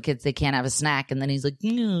I tell the kids they can't have a snack, and then he's like,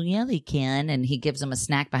 no, yeah, they can. And he gives them a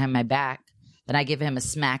snack behind my back. Then I give him a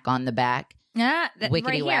smack on the back.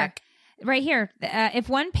 Wickety whack. Right here. If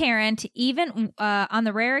one parent, even on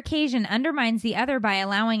the rare occasion, undermines the other by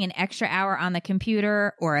allowing an extra hour on the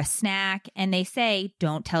computer or a snack, and they say,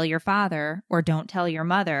 don't tell your father or don't tell your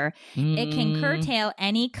mother, it can curtail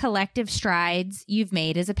any collective strides you've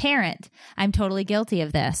made as a parent. I'm totally guilty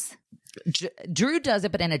of this. Drew does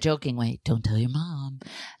it, but in a joking way. Don't tell your mom.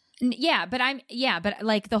 Yeah, but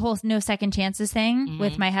like the whole no second chances thing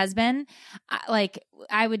with my husband,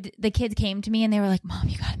 the kids came to me and they were like, Mom,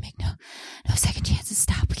 you got to make no second chances.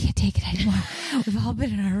 Stop. We can't take it anymore. We've all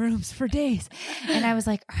been in our rooms for days. And I was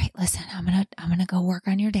like, all right, listen, I'm going to go work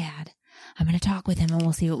on your dad. I'm going to talk with him and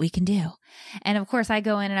we'll see what we can do. And of course I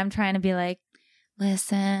go in and I'm trying to be like,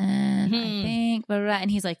 listen, I think, blah, blah, blah.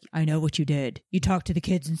 And he's like, I know what you did. You talked to the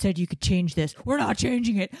kids and said you could change this. We're not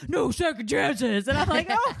changing it. No second chances. And I'm like,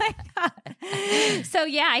 oh my God. So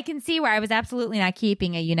yeah, I can see where I was absolutely not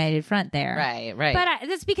keeping a united front there. Right. But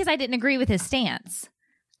that's because I didn't agree with his stance.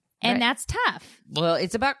 And that's tough. Well,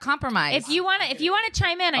 it's about compromise. If you want to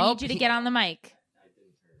chime in, I need you to get on the mic.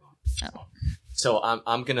 So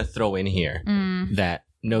I'm going to throw in here that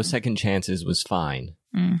no second chances was fine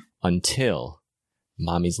until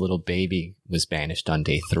Mommy's little baby was banished on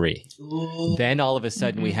day 3. Ooh. Then all of a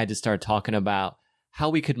sudden we had to start talking about how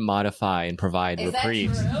we could modify and provide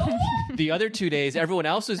reprieves. The other 2 days, everyone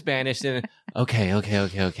else was banished. And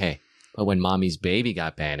okay. But when Mommy's baby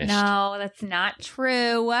got banished. No, that's not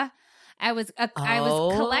true. I was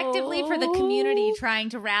collectively for the community trying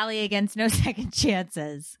to rally against no second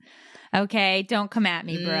chances. Okay, don't come at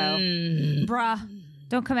me, bro. Bruh.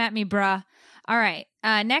 Don't come at me, bruh. All right.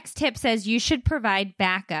 Next tip says you should provide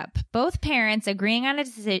backup. Both parents agreeing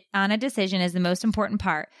on a decision is the most important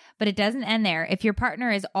part, but it doesn't end there. If your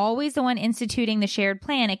partner is always the one instituting the shared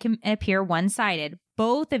plan, it can appear one-sided.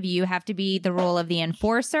 Both of you have to be the role of the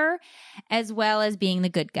enforcer as well as being the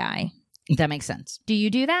good guy. That makes sense. Do you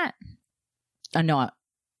do that? No,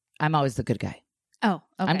 I'm always the good guy. Oh,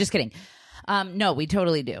 okay. I'm just kidding. No, we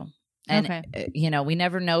totally do. And, we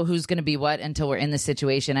never know who's going to be what until we're in the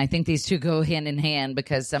situation. I think these two go hand in hand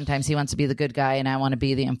because sometimes he wants to be the good guy and I want to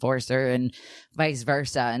be the enforcer and vice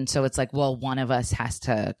versa. And so it's like, well, one of us has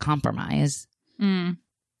to compromise.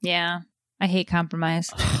 Yeah. I hate compromise.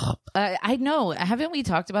 I know. Haven't we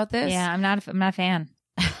talked about this? Yeah, I'm not a fan.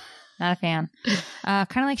 Not a fan.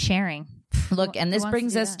 Kind of like sharing. Look, and this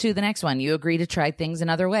brings us to the next one. You agree to try things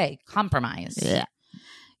another way. Compromise. Yeah.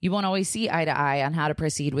 You won't always see eye to eye on how to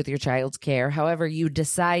proceed with your child's care. However, you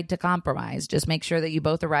decide to compromise. Just make sure that you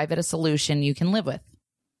both arrive at a solution you can live with.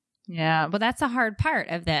 Yeah, well, that's a hard part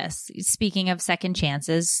of this. Speaking of second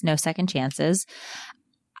chances, no second chances.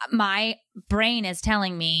 My brain is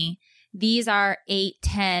telling me these are 8,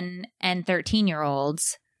 10, and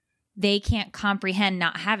 13-year-olds. They can't comprehend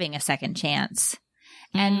not having a second chance.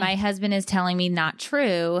 And my husband is telling me not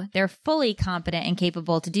true. They're fully competent and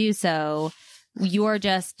capable to do so. You're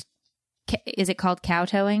just, is it called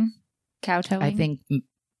kowtowing? Kowtowing? I think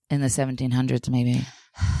in the 1700s, maybe.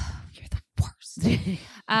 You're the worst.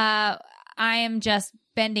 I am just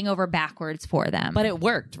bending over backwards for them. But it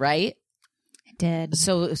worked, right? It did.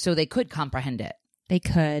 So they could comprehend it. They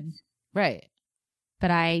could. Right.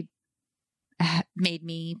 But made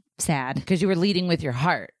me sad. Because you were leading with your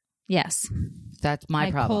heart. Yes. That's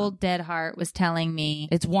my problem. My cold, dead heart was telling me.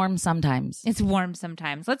 It's warm sometimes. It's warm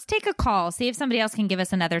sometimes. Let's take a call. See if somebody else can give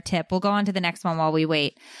us another tip. We'll go on to the next one while we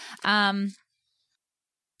wait. Don't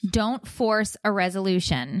force a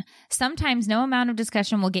resolution. Sometimes no amount of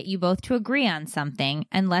discussion will get you both to agree on something.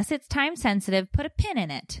 Unless it's time sensitive, put a pin in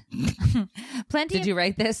it. Did you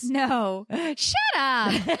write this? No. Shut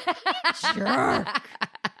up. Sure.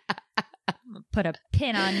 Put a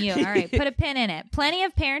pin on you. All right. Put a pin in it. Plenty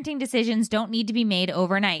of parenting decisions don't need to be made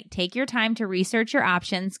overnight. Take your time to research your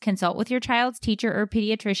options, consult with your child's teacher or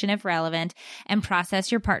pediatrician if relevant, and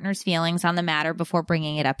process your partner's feelings on the matter before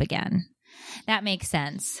bringing it up again. That makes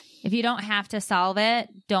sense. If you don't have to solve it,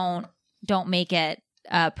 don't make it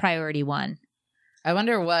priority one. I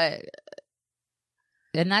wonder what,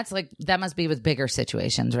 and that must be with bigger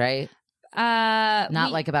situations, right?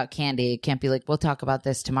 Not like about candy. It can't be like, we'll talk about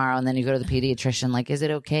this tomorrow. And then you go to the pediatrician. Like, is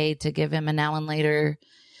it okay to give him a now and later?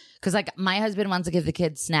 Because like my husband wants to give the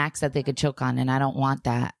kids snacks that they could choke on. And I don't want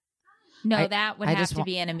that. No, that would have to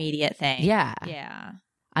be an immediate thing. Yeah. Yeah.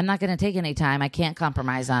 I'm not going to take any time. I can't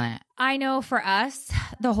compromise on it. I know for us,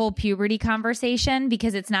 the whole puberty conversation,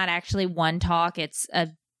 because it's not actually one talk, it's a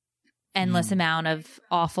endless amount of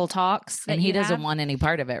awful talks. And he doesn't want any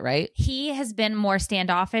part of it, right? He has been more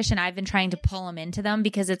standoffish, and I've been trying to pull him into them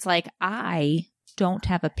because it's like, I don't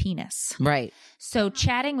have a penis. Right. So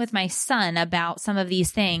chatting with my son about some of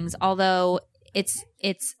these things, although it's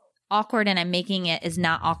awkward and I'm making it as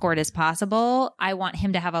not awkward as possible, I want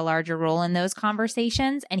him to have a larger role in those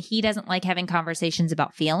conversations, and he doesn't like having conversations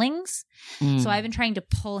about feelings. So I've been trying to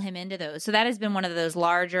pull him into those. So that has been one of those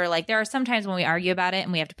larger, like there are some times when we argue about it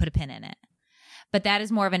and we have to put a pin in it. But that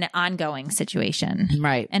is more of an ongoing situation.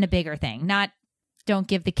 Right. And a bigger thing. Not don't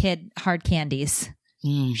give the kid hard candies.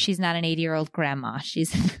 She's not an 80-year-old grandma.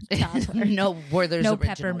 She's a toddler. No Werther's no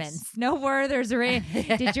originals. Peppermints. No Werther's.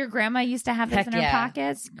 Did your grandma used to have this in her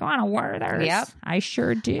pockets? Go on a Werther's. Yep. I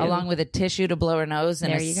sure do. Along with a tissue to blow her nose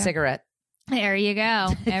and a cigarette. There you go.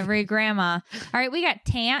 Every grandma. All right, we got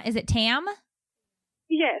Tam. Is it Tam?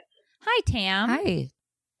 Yes. Hi, Tam. Hi.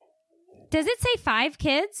 Does it say 5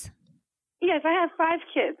 kids? Yes, I have 5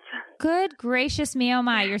 kids. Good gracious me, oh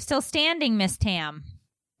my. You're still standing, Miss Tam.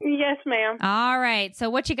 Yes, ma'am. All right. So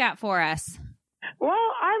what you got for us? Well,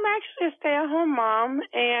 I'm actually a stay-at-home mom,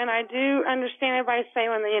 and I do understand everybody saying,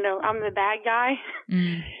 I'm the bad guy.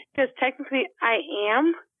 Because technically I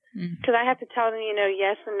am, because I have to tell them,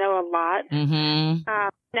 yes and no a lot. Mm-hmm.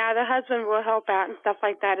 Now, the husband will help out and stuff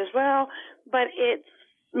like that as well, but it's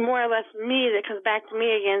more or less me that comes back to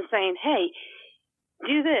me again saying, hey,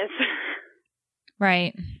 do this.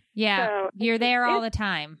 Right. Yeah. So you're there all the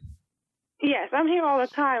time. Yes, I'm here all the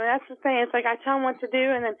time, and that's the thing. It's like I tell them what to do,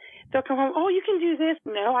 and then they'll come home, oh, you can do this.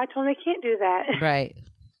 No, I told them they can't do that. Right.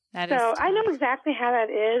 So I know exactly how that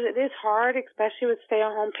is. It is hard, especially with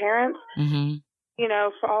stay-at-home parents,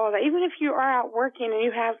 for all of that. Even if you are out working and you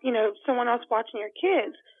have, someone else watching your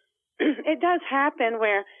kids, it does happen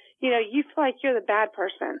where, you feel like you're the bad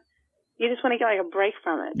person. You just want to get like a break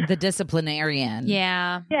from it. The disciplinarian.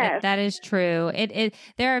 Yeah, Yes. that is true.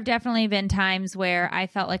 There have definitely been times where I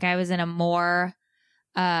felt like I was in a more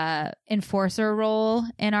enforcer role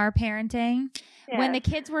in our parenting. Yes. When the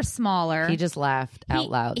kids were smaller, He just laughed out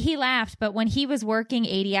loud. He laughed, but when he was working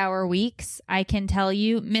 80-hour weeks, I can tell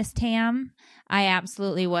you, Miss Tam, I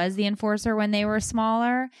absolutely was the enforcer when they were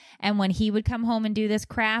smaller. And when he would come home and do this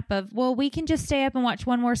crap of, well, we can just stay up and watch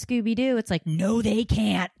one more Scooby-Doo. It's like, no, they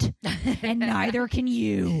can't. And neither can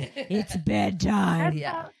you. It's bedtime.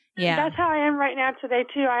 Yeah. That's how I am right now today,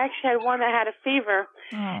 too. I actually had one that had a fever,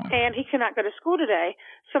 and he could not go to school today.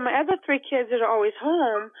 So my other 3 kids that are always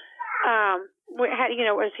home,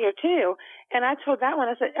 was here, too. And I told that one,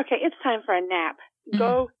 I said, okay, it's time for a nap.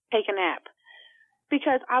 Go take a nap.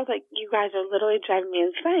 Because I was like, you guys are literally driving me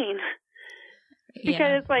insane.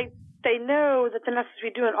 Because it's like, they know that they're not supposed to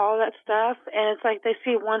be doing all that stuff, and it's like they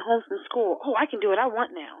see one home from school. Oh, I can do what I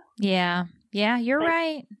want now. Yeah. Yeah, you're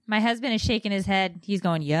right. My husband is shaking his head. He's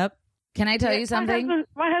going, yep. Can I tell you something?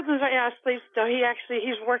 My husband's right now asleep still.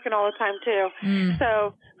 He's working all the time too.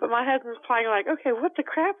 So, but my husband's probably like, okay, what the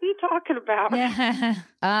crap are you talking about? Yeah.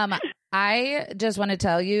 I just want to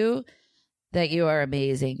tell you that you are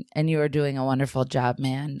amazing and you are doing a wonderful job,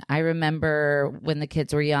 man. I remember when the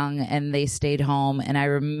kids were young and they stayed home, and I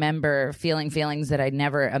remember feeling feelings that I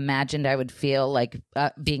never imagined I would feel, like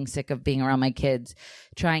being sick of being around my kids,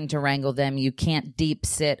 trying to wrangle them. You can't deep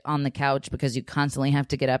sit on the couch because you constantly have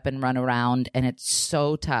to get up and run around, and it's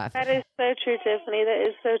so tough. That is so true, Tiffany. That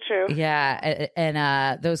is so true. Yeah,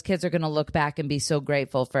 and those kids are going to look back and be so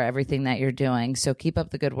grateful for everything that you're doing. So keep up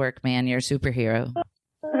the good work, man. You're a superhero.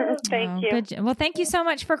 Thank you. Well, thank you so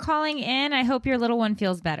much for calling in. I hope your little one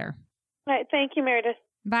feels better. All right, thank you, Meredith.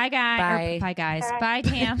 Bye, guys. Bye. Bye, guys. Bye,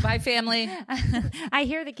 Tam. Bye, family. I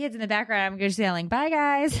hear the kids in the background. I'm just yelling, bye,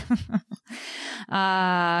 guys.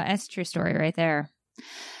 That's a true story right there.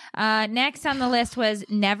 Next on the list was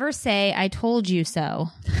never say I told you so.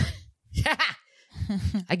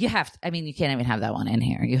 You have to, I mean, you can't even have that one in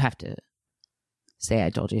here. You have to say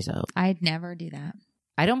I told you so. I'd never do that.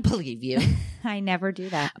 I don't believe you. I never do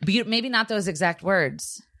that. Maybe not those exact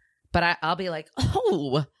words, but I'll be like,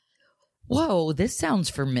 oh, whoa, this sounds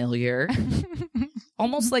familiar.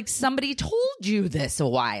 Almost like somebody told you this a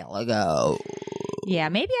while ago. Yeah,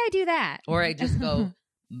 maybe I do that. Or I just go,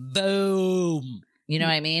 boom. You know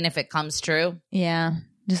what I mean? If it comes true. Yeah,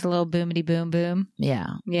 just a little boomity boom boom. Yeah.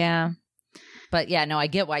 Yeah. But yeah, no, I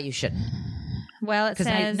get why you shouldn't. Well, it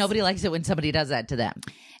says nobody likes it when somebody does that to them.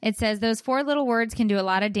 It says those 4 little words can do a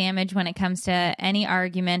lot of damage when it comes to any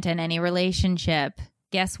argument and any relationship.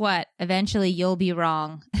 Guess what? Eventually you'll be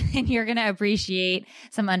wrong and you're going to appreciate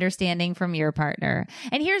some understanding from your partner.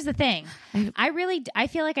 And here's the thing. I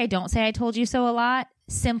feel like I don't say I told you so a lot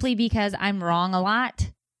simply because I'm wrong a lot.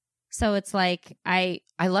 So it's like I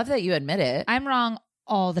love that you admit it. I'm wrong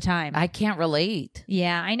all the time. I can't relate.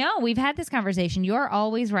 Yeah, I know. We've had this conversation. You're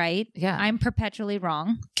always right. Yeah. I'm perpetually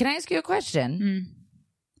wrong. Can I ask you a question?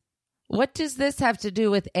 What does this have to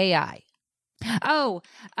do with AI? Oh,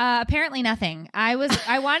 apparently nothing. I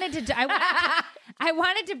wanted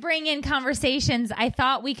to bring in conversations. I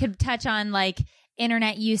thought we could touch on like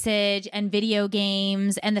internet usage and video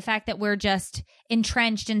games and the fact that we're just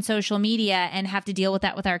entrenched in social media and have to deal with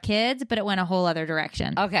that with our kids, but it went a whole other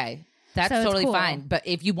direction. Okay. That's So it's totally cool. fine. But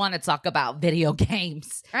if you want to talk about video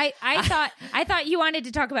games, I thought you wanted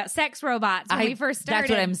to talk about sex robots when we first started.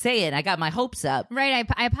 That's what I'm saying. I got my hopes up. Right.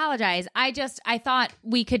 I apologize. I thought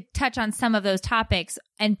we could touch on some of those topics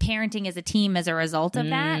and parenting as a team as a result of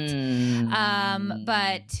that.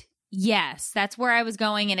 But yes, that's where I was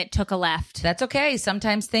going, and it took a left. That's okay.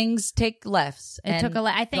 Sometimes things take lefts. It took a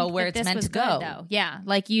left. I think go where that it's this meant was to go. good, though. Yeah,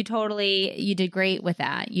 like you did great with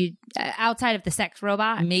that. You outside of the sex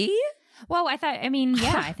robot. Me? Well, I think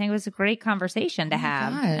it was a great conversation to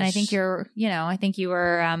have. gosh. And I think you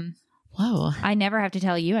were, Whoa. I never have to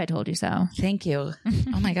tell you I told you so. Thank you.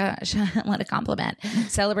 Oh my gosh. What a compliment.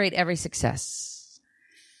 Celebrate every success.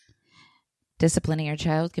 Disciplining your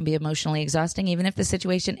child can be emotionally exhausting, even if the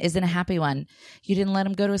situation isn't a happy one. You didn't let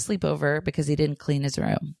him go to a sleepover because he didn't clean his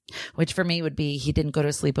room, which for me would be he didn't go to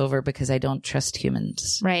a sleepover because I don't trust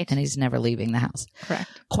humans. Right. And he's never leaving the house.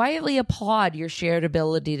 Correct. Quietly applaud your shared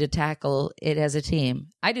ability to tackle it as a team.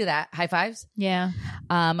 I do that. High fives. Yeah.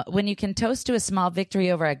 When you can toast to a small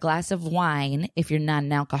victory over a glass of wine, if you're not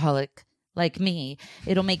an alcoholic like me,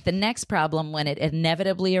 it'll make the next problem when it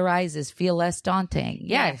inevitably arises feel less daunting.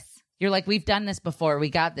 Yes. You're like, we've done this before. We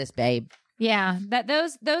got this, babe. Yeah,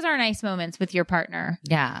 those are nice moments with your partner.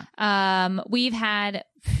 Yeah. We've had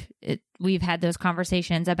we've had those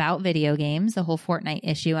conversations about video games, the whole Fortnite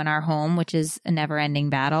issue in our home, which is a never-ending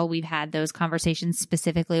battle. We've had those conversations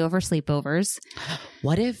specifically over sleepovers.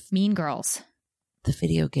 What if Mean Girls? The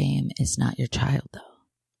video game is not your child, though?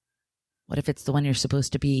 What if it's the one you're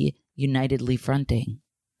supposed to be unitedly fronting?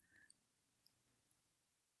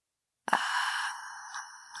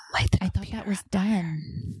 I thought that was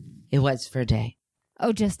done. It was for a day.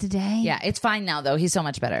 Oh, just a day? Yeah, it's fine now, though. He's so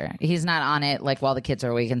much better. He's not on it like while the kids are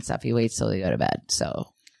awake and stuff. He waits till they go to bed. So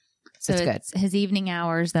it's good. His evening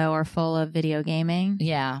hours, though, are full of video gaming.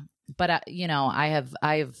 Yeah. But, I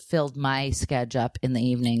have filled my schedule up in the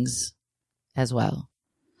evenings as well.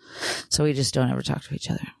 So we just don't ever talk to each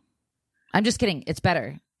other. I'm just kidding. It's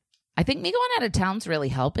better. I think me going out of town's really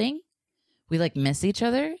helping. We miss each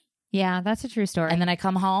other. Yeah, that's a true story. And then I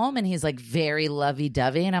come home and he's very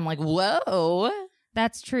lovey-dovey. And I'm like, whoa.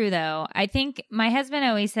 That's true, though. I think my husband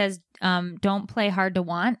always says, don't play hard to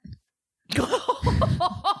want.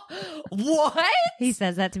 What? He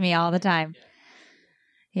says that to me all the time.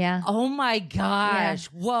 Yeah. Oh, my gosh.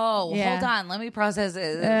 Yeah. Whoa. Yeah. Hold on. Let me process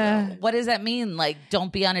it. What does that mean?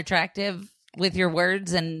 Don't be unattractive with your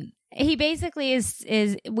words and... He basically is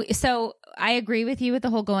so I agree with you with the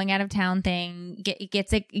whole going out of town thing. It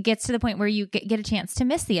gets to the point where you get a chance to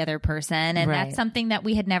miss the other person. And that's something that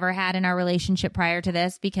we had never had in our relationship prior to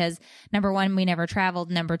this, because number one, we never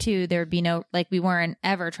traveled. Number two, there'd be no, we weren't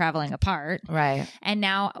ever traveling apart. Right. And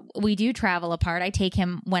now we do travel apart. I take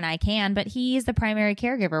him when I can, but he is the primary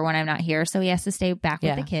caregiver when I'm not here. So he has to stay back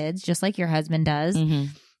with the kids, just like your husband does.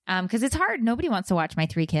 Mm-hmm. 'Cause it's hard. Nobody wants to watch my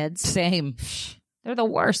 3 kids. Same. They're the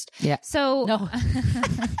worst. Yeah. So no,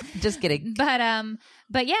 just kidding.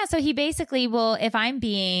 But yeah, so he basically will, if I'm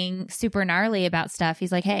being super gnarly about stuff,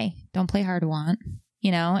 he's like, hey, don't play hard to want,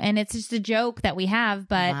 and it's just a joke that we have.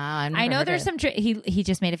 But wow, I know there's some, he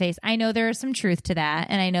just made a face. I know there is some truth to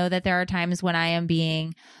that. And I know that there are times when I am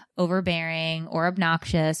being overbearing or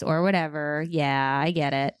obnoxious or whatever. Yeah, I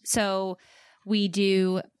get it. So we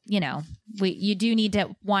do, you do need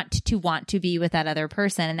to want to be with that other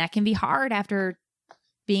person. And that can be hard after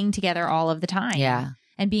being together all of the time. Yeah.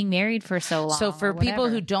 And being married for so long. So for people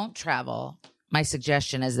who don't travel, my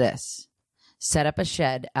suggestion is this: set up a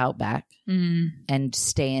shed out back and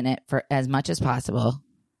stay in it for as much as possible.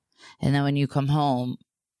 And then when you come home,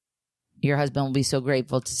 your husband will be so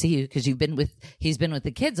grateful to see you because he's been with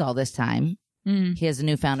the kids all this time. He has a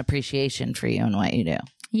newfound appreciation for you and what you do.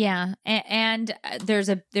 Yeah. And there's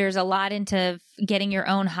a lot into getting your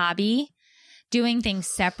own hobby, doing things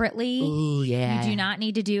separately. Ooh, yeah. You do not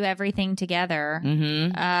need to do everything together.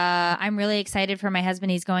 Mm-hmm. I'm really excited for my husband.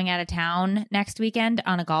 He's going out of town next weekend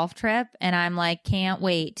on a golf trip. And I'm like, can't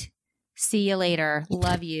wait. See you later.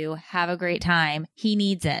 Love you. Have a great time. He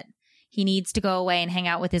needs it. He needs to go away and hang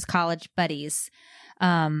out with his college buddies.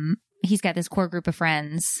 He's got this core group of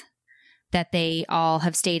friends that they all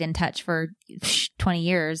have stayed in touch for 20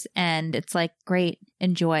 years. And it's great.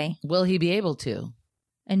 Enjoy. Will he be able to?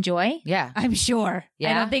 Enjoy? Yeah. I'm sure.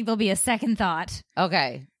 Yeah? I don't think there'll be a second thought.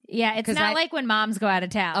 Okay. Yeah, it's not like when moms go out of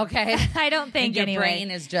town. Okay. I don't think and your brain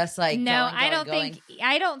is just no, going.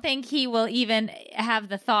 I don't think he will even have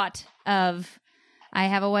the thought of, I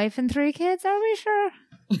have a wife and 3 kids, are we sure?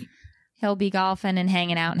 He'll be golfing and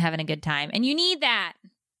hanging out and having a good time. And you need that.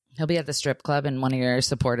 He'll be at the strip club and one of your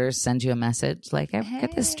supporters sends you a message like, I'm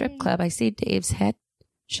at the strip club. I see Dave's head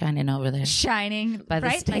shining over there. Shining by the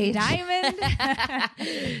bright stage. Like diamond.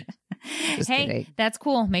 Hey, kidding. That's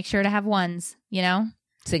cool. Make sure to have ones,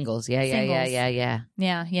 Singles. Yeah.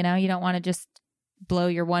 Yeah, you don't want to just blow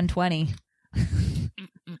your 120. I'm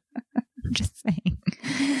just saying.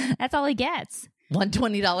 That's all he gets.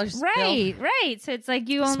 $120. Right. So it's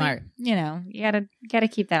you only, smart. You gotta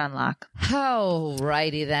keep that on lock. Oh,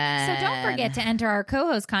 righty then. So don't forget to enter our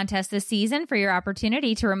co-host contest this season for your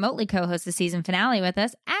opportunity to remotely co-host the season finale with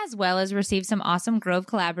us, as well as receive some awesome Grove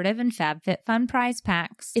Collaborative and FabFitFun prize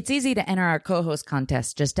packs. It's easy to enter our co-host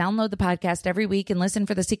contest. Just download the podcast every week and listen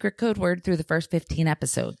for the secret code word through the first 15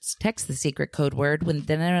 episodes. Text the secret code word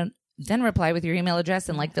then reply with your email address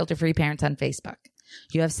and Filter Free Parents on Facebook.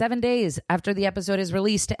 You have 7 days after the episode is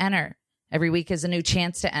released to enter. Every week is a new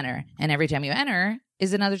chance to enter. And every time you enter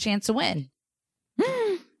is another chance to win.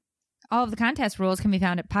 All of the contest rules can be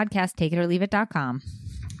found at podcasttakeitorleaveit.com.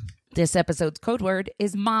 This episode's code word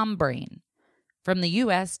is Mom Brain. From the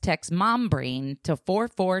U.S., text Mom Brain to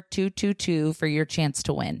 44222 for your chance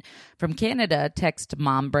to win. From Canada, text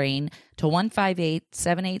Mom Brain to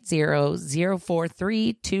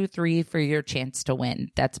 158-780-04323 for your chance to win.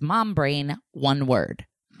 That's Mom Brain, one word.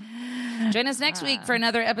 Join us next week for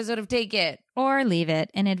another episode of Take It. Or Leave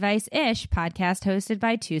It, an advice-ish podcast hosted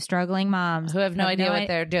by two struggling moms who have no idea what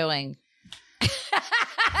they're doing. I'm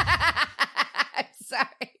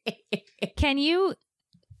sorry. Can you...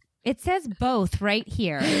 It says both right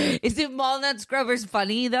here. Is it walnut scrubbers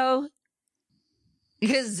funny, though?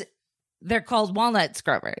 Because they're called walnut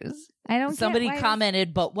scrubbers. I don't Somebody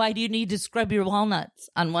commented, but why do you need to scrub your walnuts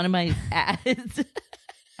on one of my ads?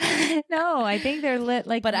 No, I think they're lit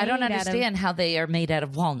like. But I don't understand how they are made out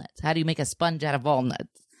of walnuts. How do you make a sponge out of walnuts?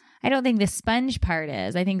 I don't think the sponge part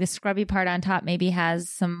is. I think the scrubby part on top maybe has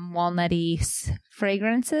some walnutty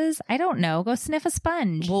fragrances. I don't know. Go sniff a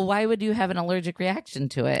sponge. Well, why would you have an allergic reaction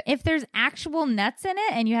to it? If there's actual nuts in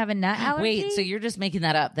it and you have a nut allergy. Wait, so you're just making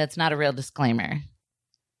that up. That's not a real disclaimer.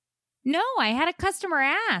 No, I had a customer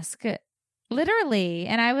ask. Literally.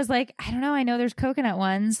 And I was like, I don't know. I know there's coconut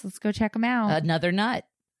ones. Let's go check them out. Another nut.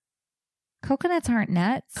 Coconuts aren't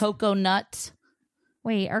nuts. Cocoa nuts.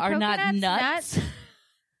 Wait, are coconuts not nuts?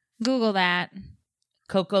 Google that.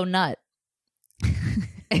 Cocoa nut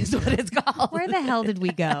is what it's called. Where the hell did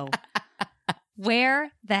we go?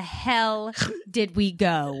 Where the hell did we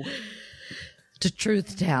go? To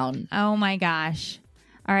Truth Town. Oh my gosh.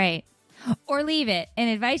 All right. Or Leave It. An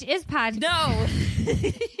advice is podcast. No.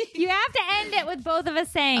 You have to end it with both of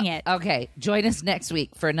us saying it. Okay. Join us next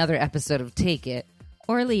week for another episode of Take It.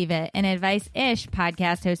 Or Leave It, an advice-ish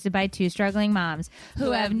podcast hosted by two struggling moms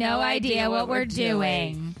who have no idea what we're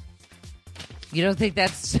doing. You don't think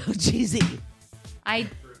that's so cheesy?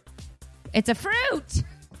 It's a fruit.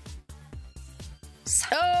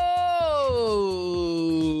 Oh!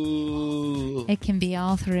 It can be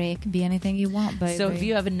all three. It can be anything you want, baby. So if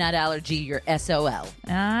you have a nut allergy, you're SOL.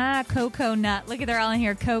 Cocoa nut. Look at they're all in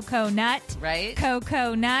here. Cocoa nut. Right?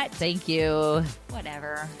 Cocoa nut. Thank you.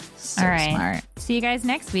 Whatever. So all right. smart. See you guys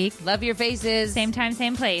next week. Love your faces. Same time,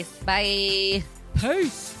 same place. Bye.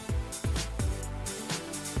 Peace.